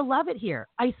I still love it here.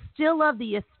 I still love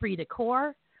the esprit de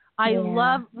corps. I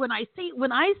love when I see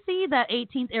that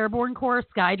 18th Airborne Corps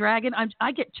Sky Dragon,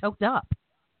 I get choked up.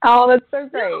 Oh, that's so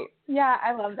great. Yeah,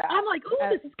 I love that. I'm like, oh,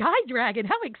 the Sky Dragon,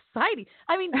 how exciting.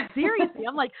 I mean, seriously,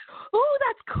 I'm like, oh,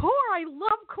 that's Corps. I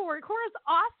love Corps. Corps is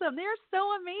awesome. They're so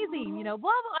amazing. You know, blah,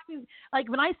 blah. I mean, like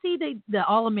when I see the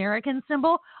All-American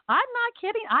symbol, I'm not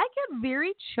kidding. I get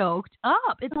very choked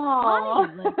up. It's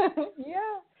funny. Like,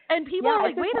 and people are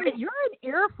like, wait a minute, you're an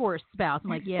Air Force spouse.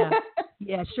 I'm like, yeah,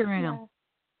 sure am.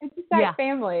 It's just that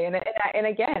family. And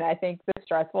again, I think the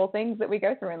stressful things that we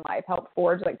go through in life help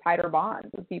forge like tighter bonds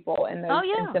with people in those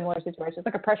in similar situations,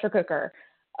 like a pressure cooker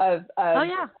of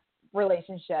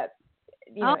relationships.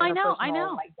 You know, I know.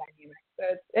 Like, dynamic. So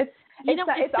it's so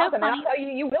awesome. funny. And I'll tell you,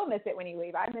 you will miss it when you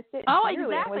leave. I missed it. Oh,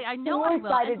 dearly exactly. I know so I will.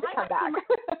 Excited to come back.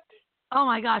 Oh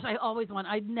my gosh,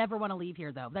 I never want to leave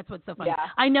here though. That's what's so funny. Yeah.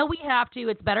 I know we have to.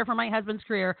 It's better for my husband's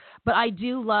career, but I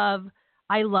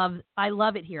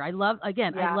love it here. I love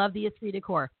the esprit de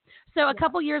corps. So a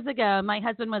couple years ago, my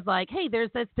husband was like, hey, there's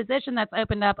this position that's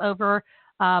opened up over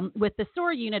with the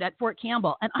SOAR unit at Fort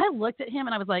Campbell. And I looked at him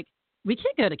and I was like, we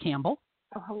can't go to Campbell.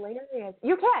 Oh, hilarious.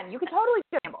 You can totally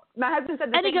go to Campbell. My husband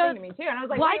said the same thing to me too. And I was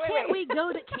like, why can't we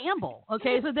go to Campbell?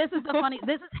 Okay, so this is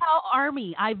how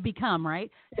Army I've become, right?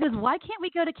 He goes, why can't we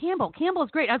go to Campbell?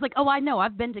 Campbell's great. I was like, oh, I know.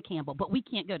 I've been to Campbell, but we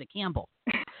can't go to Campbell.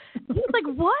 He's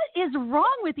like, what is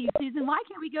wrong with you, Susan? Why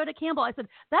can't we go to Campbell? I said,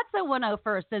 that's the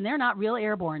 101st, and they're not real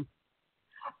airborne.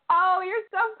 Oh, you're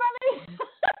so funny.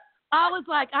 I was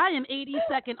like, I am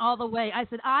 82nd all the way. I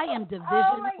said, I am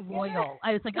Division Royal.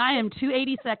 I was like, I am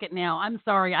 282nd now. I'm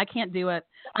sorry. I can't do it.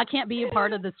 I can't be a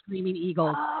part of the Screaming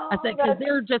Eagles. I said, because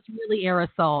they're just really air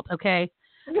assault, okay?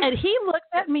 And he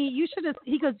looked at me.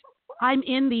 He goes, I'm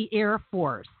in the Air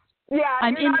Force. Yeah,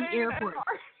 I'm in the Air Force.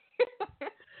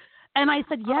 And I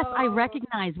said, yes, I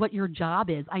recognize what your job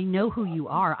is. I know who you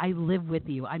are. I live with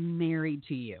you. I'm married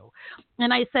to you.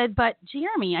 And I said, but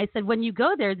Jeremy, I said, when you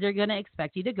go there, they're going to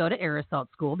expect you to go to air assault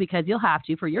school because you'll have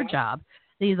to for your job.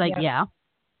 And he's like, yeah.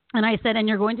 And I said, and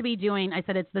you're going to be doing, I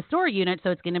said, it's the SOAR unit, so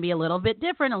it's going to be a little bit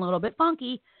different, a little bit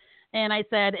funky. And I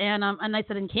said,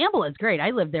 and Campbell is great.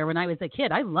 I lived there when I was a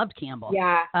kid. I loved Campbell.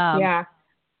 Yeah.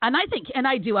 And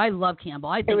I love Campbell.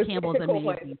 I think Campbell's amazing.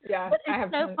 Cool. Yeah, but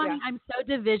it's so funny. I'm so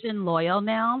Division loyal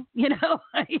now, you know.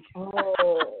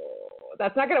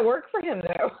 That's not going to work for him,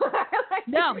 though.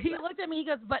 No, he looked at me. He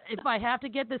goes, but if I have to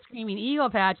get the Screaming Eagle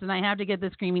patch, then I have to get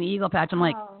the Screaming Eagle patch. I'm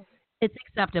like, it's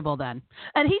acceptable then.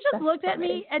 And he just looked at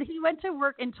me, and he went to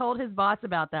work and told his boss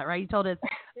about that, right? He told his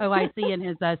OIC and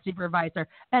his supervisor.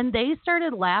 And they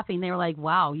started laughing. They were like,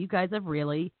 wow, you guys have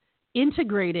really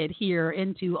integrated here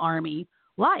into Army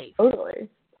life.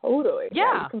 Totally.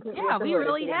 Yeah, we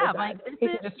really have. Like,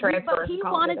 he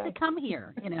wanted to come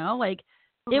here, you know, like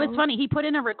it was funny. He put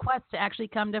in a request to actually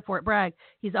come to Fort Bragg.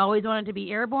 He's always wanted to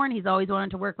be airborne. He's always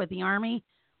wanted to work with the Army.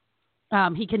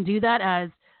 He can do that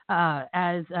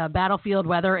as a battlefield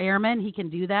weather airman. He can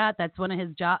do that. That's one of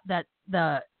his jobs that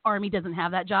the Army doesn't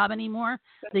have that job anymore.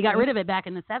 They got rid of it back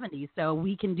in the 70s. So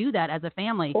we can do that as a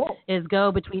family is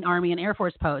go between Army and Air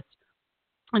Force posts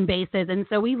and bases. And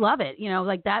so we love it. You know,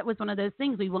 like that was one of those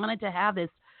things. We wanted to have this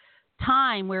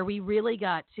time where we really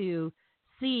got to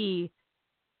see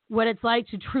what it's like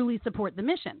to truly support the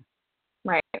mission.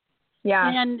 Right. Yeah.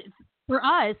 And for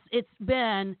us, it's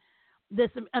been this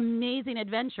amazing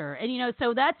adventure. And, you know,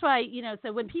 so that's why, you know,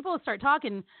 so when people start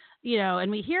talking, you know, and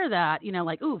we hear that, you know,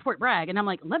 like, ooh, Fort Bragg. And I'm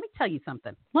like, let me tell you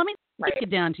something. Let me break it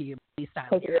down to you. Style,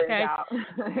 okay?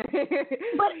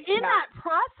 But in that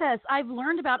process, I've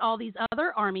learned about all these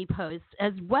other Army posts,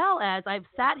 as well as I've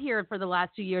sat here for the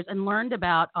last 2 years and learned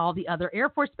about all the other Air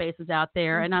Force bases out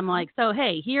there. And I'm like, so,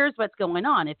 hey, here's what's going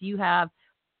on. If you have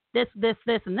this,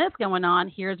 and this going on.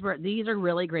 Here's where these are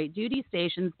really great duty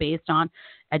stations based on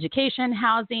education,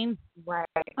 housing, Right.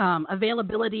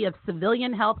 Availability of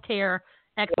civilian health care,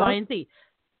 X, Y, and Z.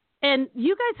 And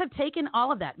you guys have taken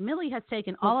all of that. Millie has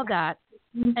taken all of that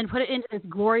and put it into this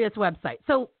glorious website.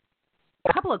 So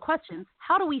a couple of questions.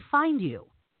 How do we find you?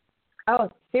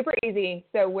 Oh, super easy.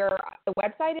 So the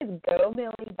website is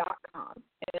gomillie.com.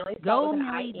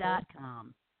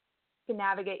 Gomillie.com. To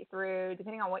navigate through,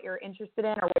 depending on what you're interested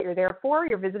in or what you're there for,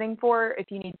 you're visiting for. If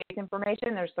you need base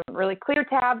information, there's some really clear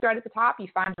tabs right at the top. You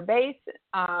find your base,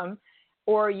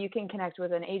 or you can connect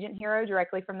with an agent hero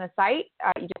directly from the site.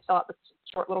 You just fill out the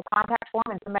short little contact form,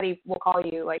 and somebody will call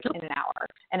you like in an hour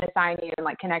and assign you and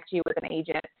like connect you with an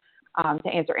agent to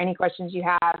answer any questions you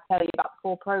have, tell you about the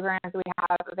full programs we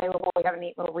have available. We have a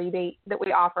neat little rebate that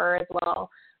we offer as well.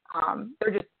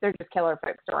 They're just killer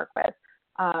folks to work with.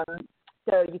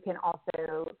 So you can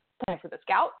also connect with a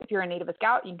scout. If you're in need of a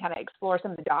scout, you can kind of explore some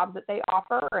of the jobs that they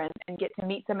offer and get to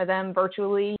meet some of them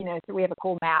virtually. So we have a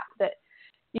cool map that,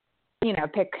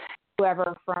 pick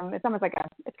whoever from, it's almost like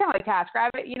it's kind of like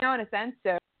TaskRabbit, in a sense.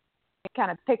 So you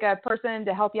kind of pick a person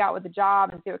to help you out with the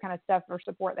job and see what kind of stuff or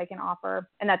support they can offer.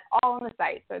 And that's all on the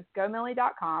site. So it's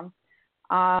gomillie.com.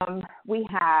 We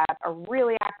have a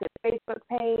really active Facebook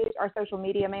page. Our social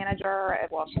media manager,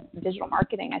 she's in digital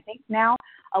marketing, I think now,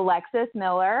 Alexis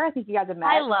Miller. I think you guys have met.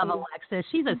 I love Alexis.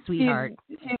 She's a sweetheart.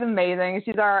 She's amazing.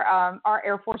 She's our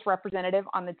Air Force representative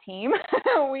on the team.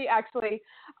 We actually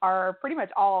are pretty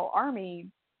much all Army,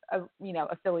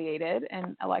 affiliated,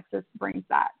 and Alexis brings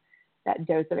that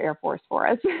dose of Air Force for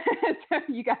us. So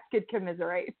you guys could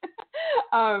commiserate.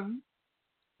 And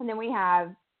then we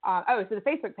have, so the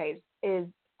Facebook page is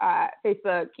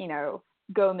Facebook,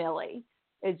 Go Millie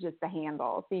is just the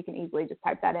handle. So you can easily just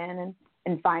type that in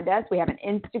and find us. We have an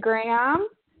Instagram,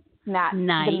 and that's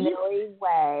nice. The Millie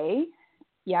Way.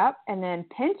 Yep. And then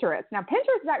Pinterest. Now,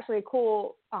 Pinterest is actually a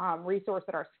cool resource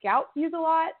that our scouts use a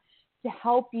lot to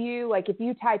help you. Like if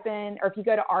you type in, or if you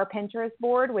go to our Pinterest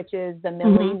board, which is the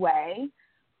Millie Way,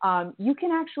 you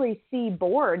can actually see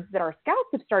boards that our scouts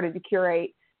have started to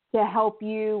curate to help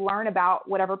you learn about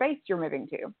whatever base you're moving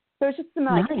to. So it's just some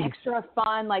extra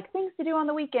fun, things to do on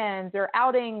the weekends or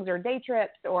outings or day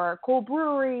trips or cool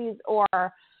breweries or,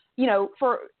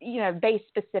 base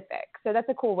specific. So that's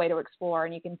a cool way to explore,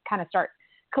 and you can kind of start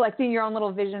collecting your own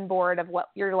little vision board of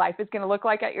what your life is going to look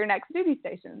like at your next duty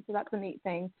station. So that's a neat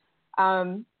thing.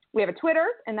 We have a Twitter,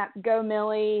 and that's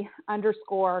gomillie_com.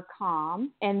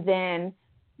 And then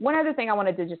one other thing I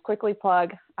wanted to just quickly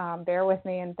plug, bear with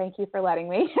me, and thank you for letting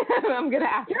me. I'm going to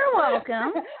ask. You're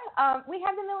welcome. We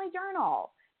have the Millie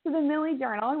Journal. So the Millie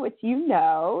Journal, which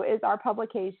is our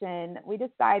publication, we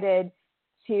decided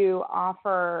to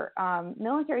offer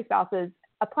military spouses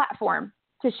a platform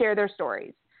to share their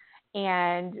stories.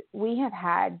 And we have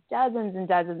had dozens and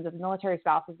dozens of military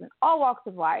spouses in all walks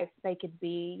of life. They could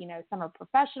be, some are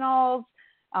professionals,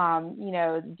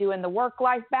 doing the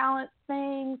work-life balance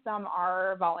thing. Some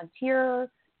are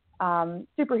volunteer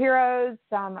superheroes.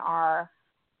 Some are,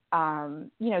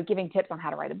 giving tips on how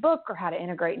to write a book or how to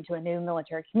integrate into a new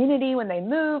military community when they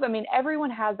move. I mean,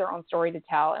 everyone has their own story to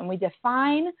tell. And we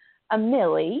define a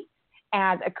Millie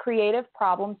as a creative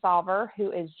problem solver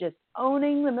who is just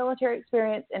owning the military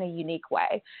experience in a unique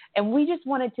way. And we just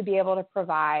wanted to be able to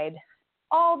provide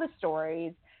all the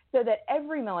stories so that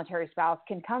every military spouse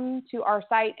can come to our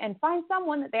site and find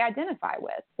someone that they identify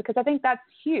with, because I think that's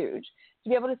huge, to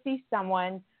be able to see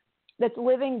someone that's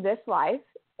living this life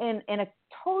in a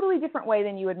totally different way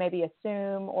than you would maybe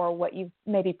assume or what you've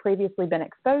maybe previously been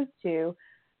exposed to.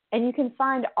 And you can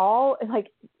find all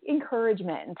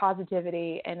encouragement and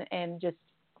positivity and just,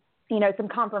 some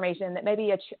confirmation that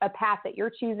maybe a path that you're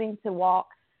choosing to walk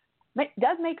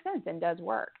does make sense and does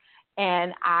work.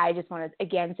 And I just want to,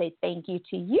 again, say thank you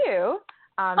to you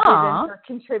Susan, for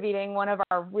contributing one of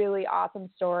our really awesome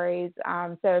stories.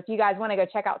 So if you guys want to go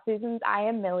check out Susan's I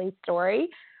Am Millie story,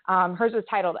 hers was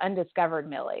titled Undiscovered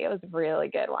Millie. It was a really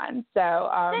good one. So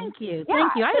thank you. Yeah,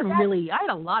 Thank you. I had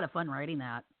a lot of fun writing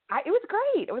that. It was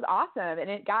great. It was awesome. And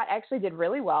it actually did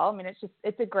really well. I mean,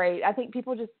 it's a great, I think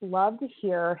people just love to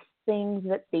hear things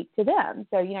that speak to them.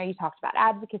 So, you talked about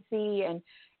advocacy and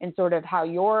sort of how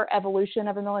your evolution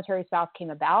of a military spouse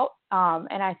came about.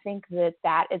 And I think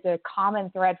that is a common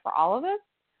thread for all of us.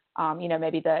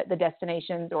 Maybe the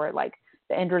destinations or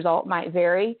the end result might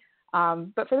vary.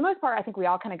 But for the most part, I think we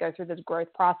all kind of go through this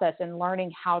growth process and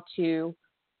learning how to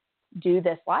do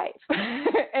this life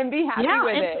and be happy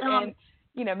with it and,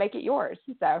 make it yours.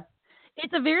 So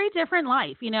it's a very different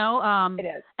life, It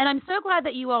is. And I'm so glad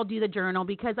that you all do the journal,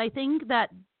 because I think that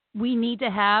we need to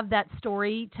have that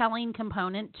storytelling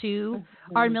component to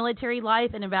our military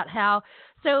life and about how.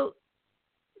 So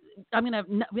I'm going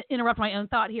to interrupt my own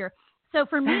thought here. So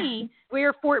for me,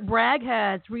 where Fort Bragg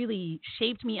has really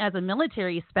shaped me as a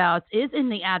military spouse is in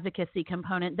the advocacy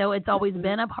component, though it's always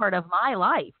been a part of my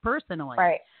life personally.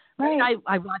 Right.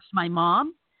 I watched my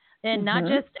mom, and not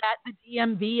just at the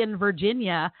DMV in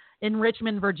Virginia, in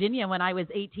Richmond, Virginia, when I was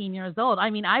 18 years old. I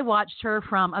mean, I watched her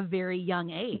from a very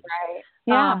young age. Right.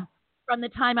 Yeah. From the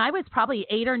time I was probably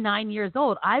 8 or 9 years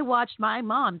old, I watched my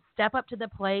mom step up to the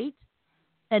plate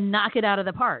and knock it out of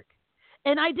the park.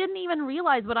 And I didn't even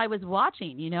realize what I was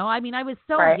watching, you know. I mean, I was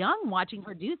so young watching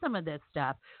her do some of this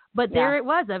stuff. But there it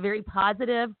was, a very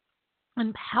positive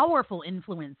and powerful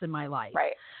influence in my life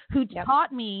who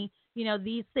taught me, you know,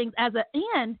 these things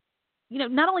and, you know,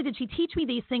 not only did she teach me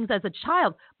these things as a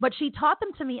child, but she taught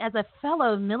them to me as a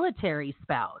fellow military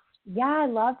spouse. Yeah, I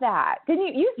love that. Didn't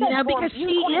you? You said because she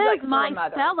is my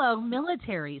fellow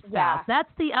military spouse. Yeah.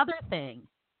 That's the other thing.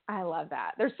 I love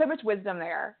that. There's so much wisdom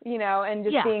there, you know, and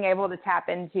just being able to tap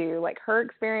into like her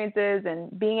experiences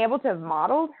and being able to have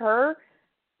modeled her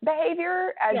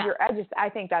behavior as I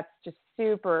think that's just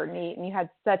super neat. And you had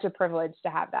such a privilege to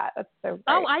have that. That's so great.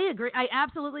 Oh, I agree. I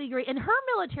absolutely agree. And her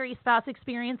military spouse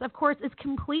experience, of course, is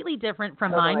completely different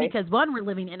from mine because one, we're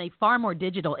living in a far more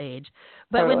digital age.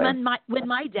 But when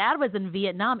my dad was in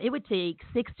Vietnam, it would take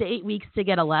 6 to 8 weeks to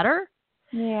get a letter.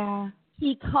 Yeah.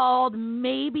 He called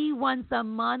maybe once a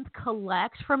month,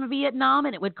 collect from Vietnam,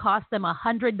 and it would cost them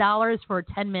 $100 for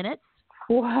 10 minutes.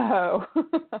 Whoa.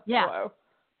 Yeah.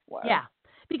 Whoa. Yeah.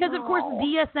 Because, of course,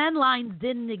 DSN lines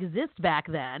didn't exist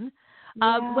back then.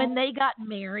 When they got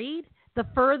married, the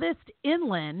furthest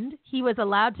inland he was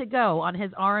allowed to go on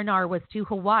his R&R was to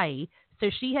Hawaii.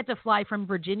 So she had to fly from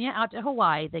Virginia out to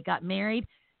Hawaii. They got married.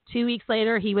 2 weeks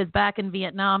later, he was back in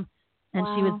Vietnam, and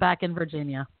she was back in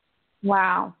Virginia.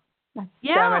 Wow. That's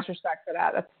so much respect for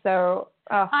that. That's so,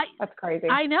 that's crazy.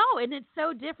 I know, and it's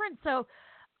so different. So,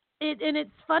 it's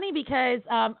funny because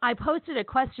I posted a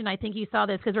question, I think you saw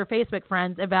this because we're Facebook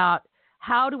friends, about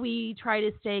how do we try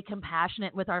to stay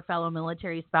compassionate with our fellow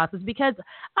military spouses? Because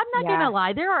I'm not going to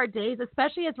lie, there are days,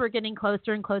 especially as we're getting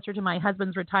closer and closer to my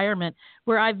husband's retirement,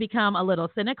 where I've become a little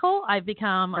cynical, I've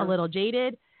become a little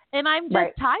jaded, and I'm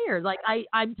just tired. Like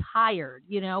I'm tired,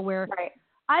 you know, where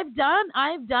I've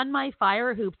done my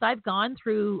fire hoops. I've gone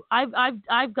through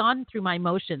my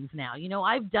motions now. You know,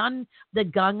 I've done the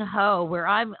gung ho where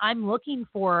I'm looking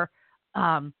for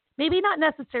maybe not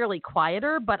necessarily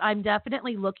quieter, but I'm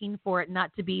definitely looking for it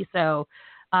not to be so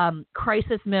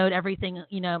crisis mode. Everything,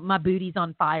 you know, my booty's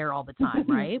on fire all the time,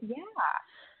 right?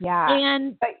 Yeah.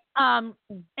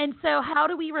 And so how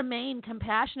do we remain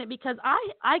compassionate? Because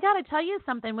I got to tell you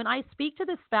something. When I speak to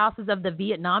the spouses of the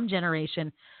Vietnam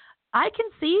generation, I can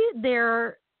see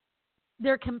their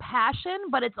compassion,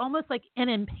 but it's almost like an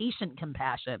impatient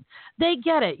compassion. They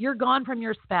get it. You're gone from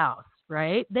your spouse,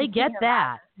 right? They get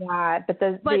that. Yeah, but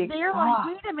they're like, wait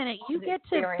a minute, you get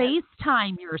to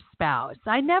FaceTime your spouse.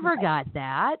 I never got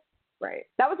that. Right.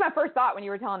 That was my first thought when you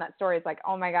were telling that story. It's like,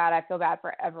 oh my God, I feel bad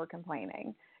for ever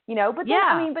complaining. You know, but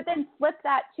then, but then flip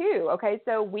that too. Okay,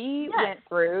 so we went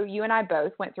through, you and I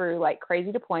both went through like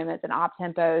crazy deployments and op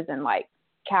tempos and like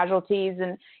casualties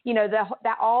and, you know,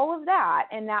 that all of that.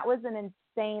 And that was an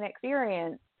insane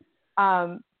experience.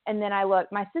 And then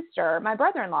my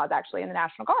brother-in-law is actually in the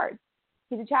National Guard.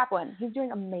 He's a chaplain. He's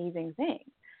doing amazing things.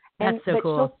 That's so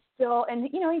cool. She'll still, and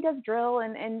you know, he does drill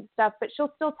and stuff, but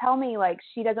she'll still tell me like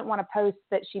she doesn't want to post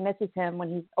that she misses him when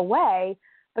he's away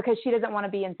because she doesn't want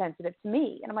to be insensitive to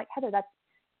me. And I'm like, Heather, that's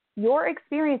your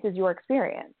experience is your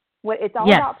experience. It's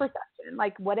all about perception.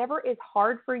 Like whatever is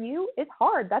hard for you is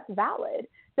hard. That's valid.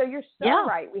 So you're so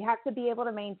right. We have to be able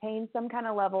to maintain some kind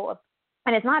of level of,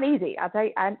 and it's not easy. I'll tell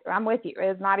you, I'm with you.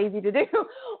 It's not easy to do,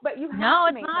 but you have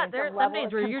to maintain some level of compassion. No, it's not. There's some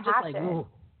days where you're just like, ooh.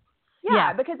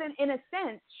 Yeah, because in a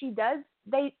sense, she does.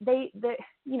 They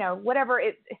you know, whatever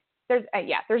it.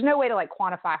 There's no way to like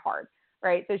quantify hard,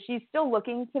 right? So she's still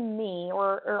looking to me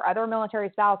or other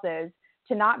military spouses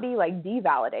to not be like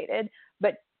devalidated,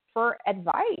 but for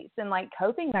advice and like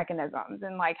coping mechanisms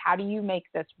and like, how do you make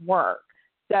this work?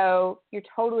 So you're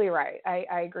totally right.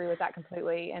 I agree with that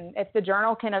completely. And if the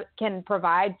journal can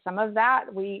provide some of that,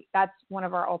 that's one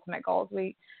of our ultimate goals.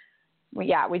 We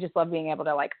just love being able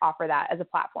to like offer that as a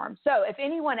platform. So if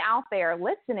anyone out there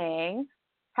listening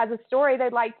has a story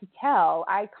they'd like to tell,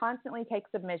 I constantly take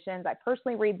submissions. I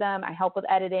personally read them. I help with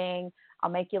editing. I'll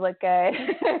make you look good.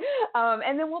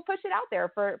 And then we'll push it out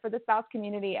there for the spouse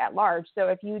community at large. So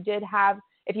if you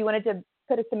wanted to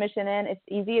put a submission in, it's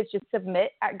easy. It's just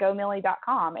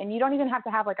submit@gomillie.com. And you don't even have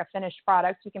to have like a finished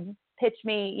product. You can pitch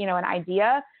me, you know, an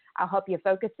idea. I'll help you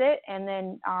focus it. And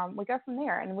then we go from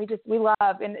there. And we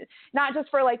love, and not just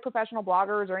for like professional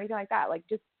bloggers or anything like that. Like,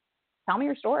 just tell me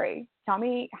your story. Tell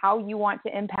me how you want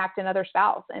to impact another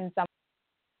spouse, and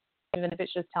even if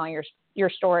it's just telling your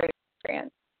story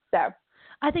experience. So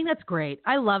I think that's great.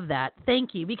 I love that.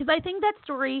 Thank you. Because I think that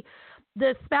story,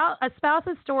 a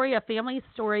spouse's story, a family's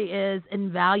story, is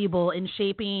invaluable in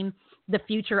shaping the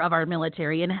future of our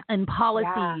military and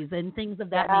policies and things of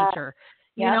that nature.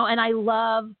 You know, and I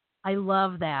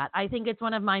love that. I think it's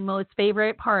one of my most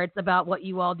favorite parts about what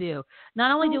you all do.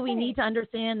 Not only do we need to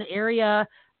understand the area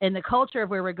and the culture of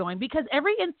where we're going, because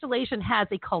every installation has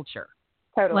a culture.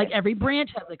 Totally. Like every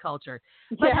branch has a culture.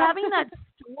 But having that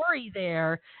story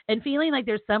there and feeling like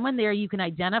there's someone there you can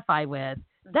identify with,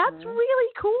 that's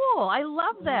really cool. I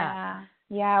love that.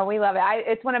 Yeah, we love it.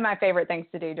 It's one of my favorite things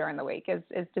to do during the week is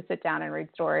to sit down and read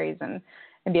stories and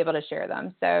be able to share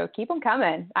them. So keep them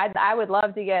coming. I would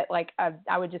love to get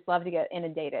I would just love to get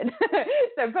inundated.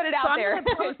 So put it out there. I'm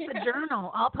going to post the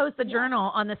journal. I'll post the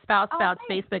journal on the Spouts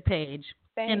Facebook page.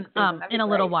 Thanks, in a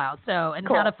little while. So, and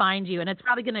how to find you. And it's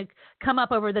probably going to come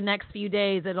up over the next few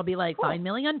days. It'll be like, find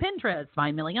Millie on Pinterest,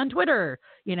 find Millie on Twitter,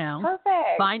 you know.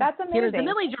 Perfect. That's amazing. Here's the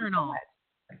Millie Journal.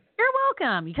 You're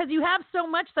welcome, because you have so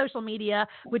much social media,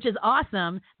 which is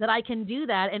awesome, that I can do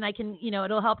that. And I can,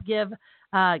 it'll help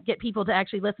get people to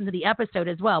actually listen to the episode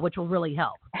as well, which will really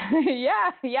help.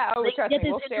 Yeah. Oh, trust me,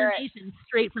 we'll share it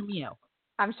straight from you.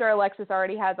 I'm sure Alexis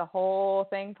already has a whole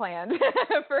thing planned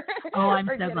for I'm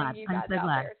for so glad. You guys I'm so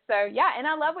glad. There. So yeah, and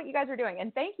I love what you guys are doing,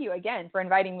 and thank you again for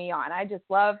inviting me on. I just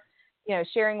love,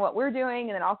 sharing what we're doing,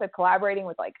 and then also collaborating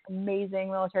with like amazing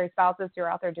military spouses who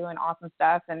are out there doing awesome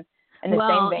stuff. And in the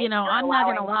same vein, I'm not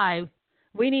gonna lie.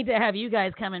 We need to have you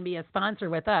guys come and be a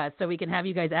sponsor with us so we can have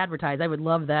you guys advertise. I would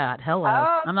love that. Hello.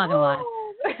 I'm not gonna lie.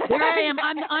 There I am.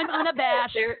 I'm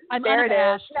unabashed. I'm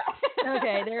unabashed.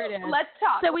 Okay, there it is. Let's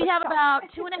talk. So we have about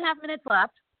 2.5 minutes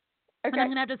left. Okay. And I'm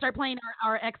going to have to start playing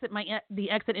our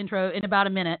the exit intro in about a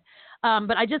minute.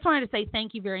 But I just wanted to say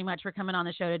thank you very much for coming on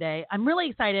the show today. I'm really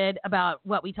excited about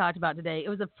what we talked about today. It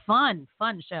was a fun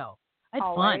show. I had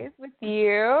Always fun. With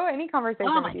you. Any conversation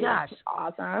Oh, my with you gosh. is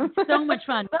awesome. So much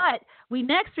fun. But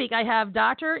next week I have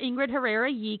Dr. Ingrid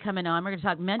Herrera-Yee coming on. We're going to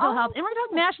talk mental health, and we're going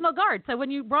to talk National Guard. So when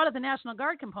you brought up the National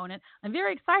Guard component, I'm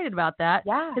very excited about that.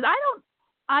 Yeah. Because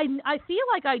I feel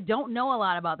like I don't know a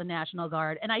lot about the National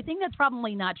Guard, and I think that's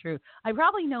probably not true. I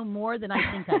probably know more than I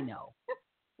think I know.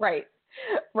 Right.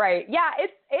 Yeah,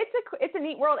 it's a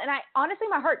neat world, and I honestly,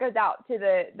 my heart goes out to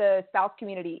the spouse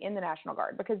community in the National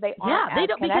Guard, because they aren't they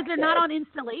don't connected. because they're not on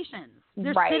installations.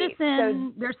 They're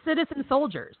they're citizen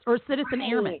soldiers or citizen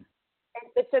airmen.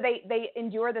 So they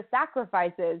endure the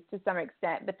sacrifices to some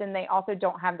extent, but then they also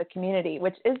don't have the community,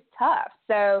 which is tough.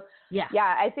 So yeah,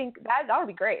 I think that would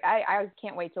be great. I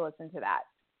can't wait to listen to that.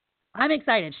 I'm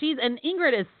excited. And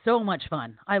Ingrid is so much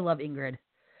fun. I love Ingrid.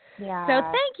 Yeah. So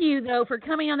thank you though for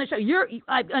coming on the show.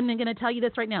 I'm going to tell you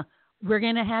this right now. We're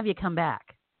going to have you come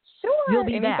back. Sure. You'll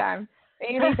be anytime. back.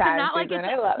 Anytime. not like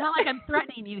not like I'm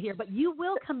threatening you here, but you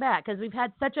will come back because we've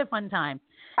had such a fun time.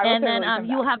 And then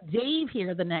you'll have Dave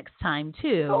here the next time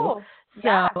too. Cool.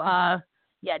 So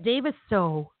Dave is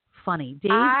so funny.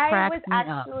 Dave cracks me up. I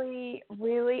was actually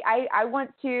really I want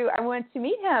to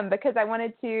meet him because I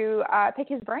wanted to pick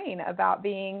his brain about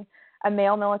being a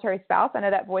male military spouse. I know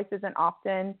that voice isn't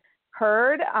often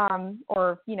heard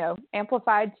or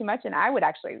amplified too much, and I would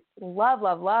actually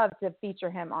love to feature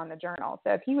him on the journal.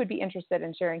 So if he would be interested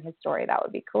in sharing his story, that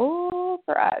would be cool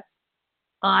for us.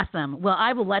 Awesome. Well,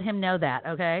 I will let him know that.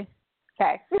 Okay.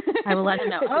 I will let him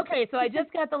know. Okay, so I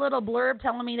just got the little blurb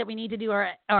telling me that we need to do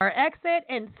our exit,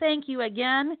 and thank you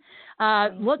again.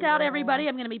 Look out, everybody.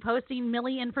 I'm going to be posting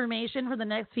Millie information for the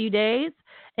next few days,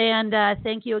 and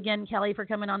thank you again, Kelly, for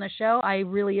coming on the show. I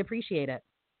really appreciate it.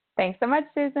 Thanks so much,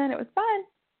 Susan. It was fun.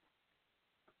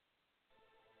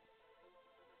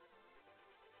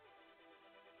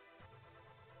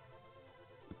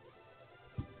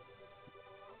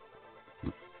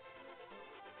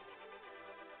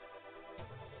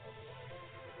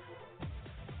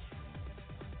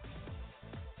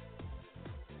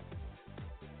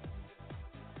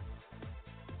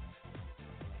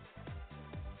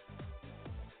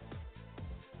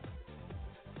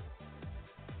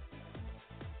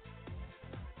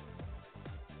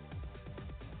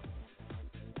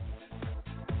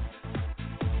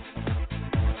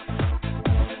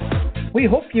 We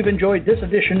hope you've enjoyed this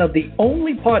edition of the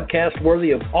only podcast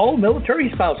worthy of all military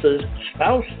spouses,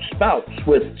 Spouts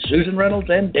with Susan Reynolds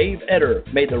and Dave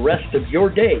Etter. May the rest of your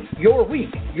day, your week,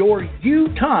 your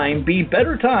you time be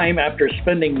better time after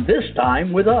spending this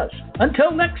time with us.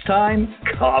 Until next time,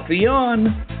 coffee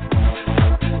on.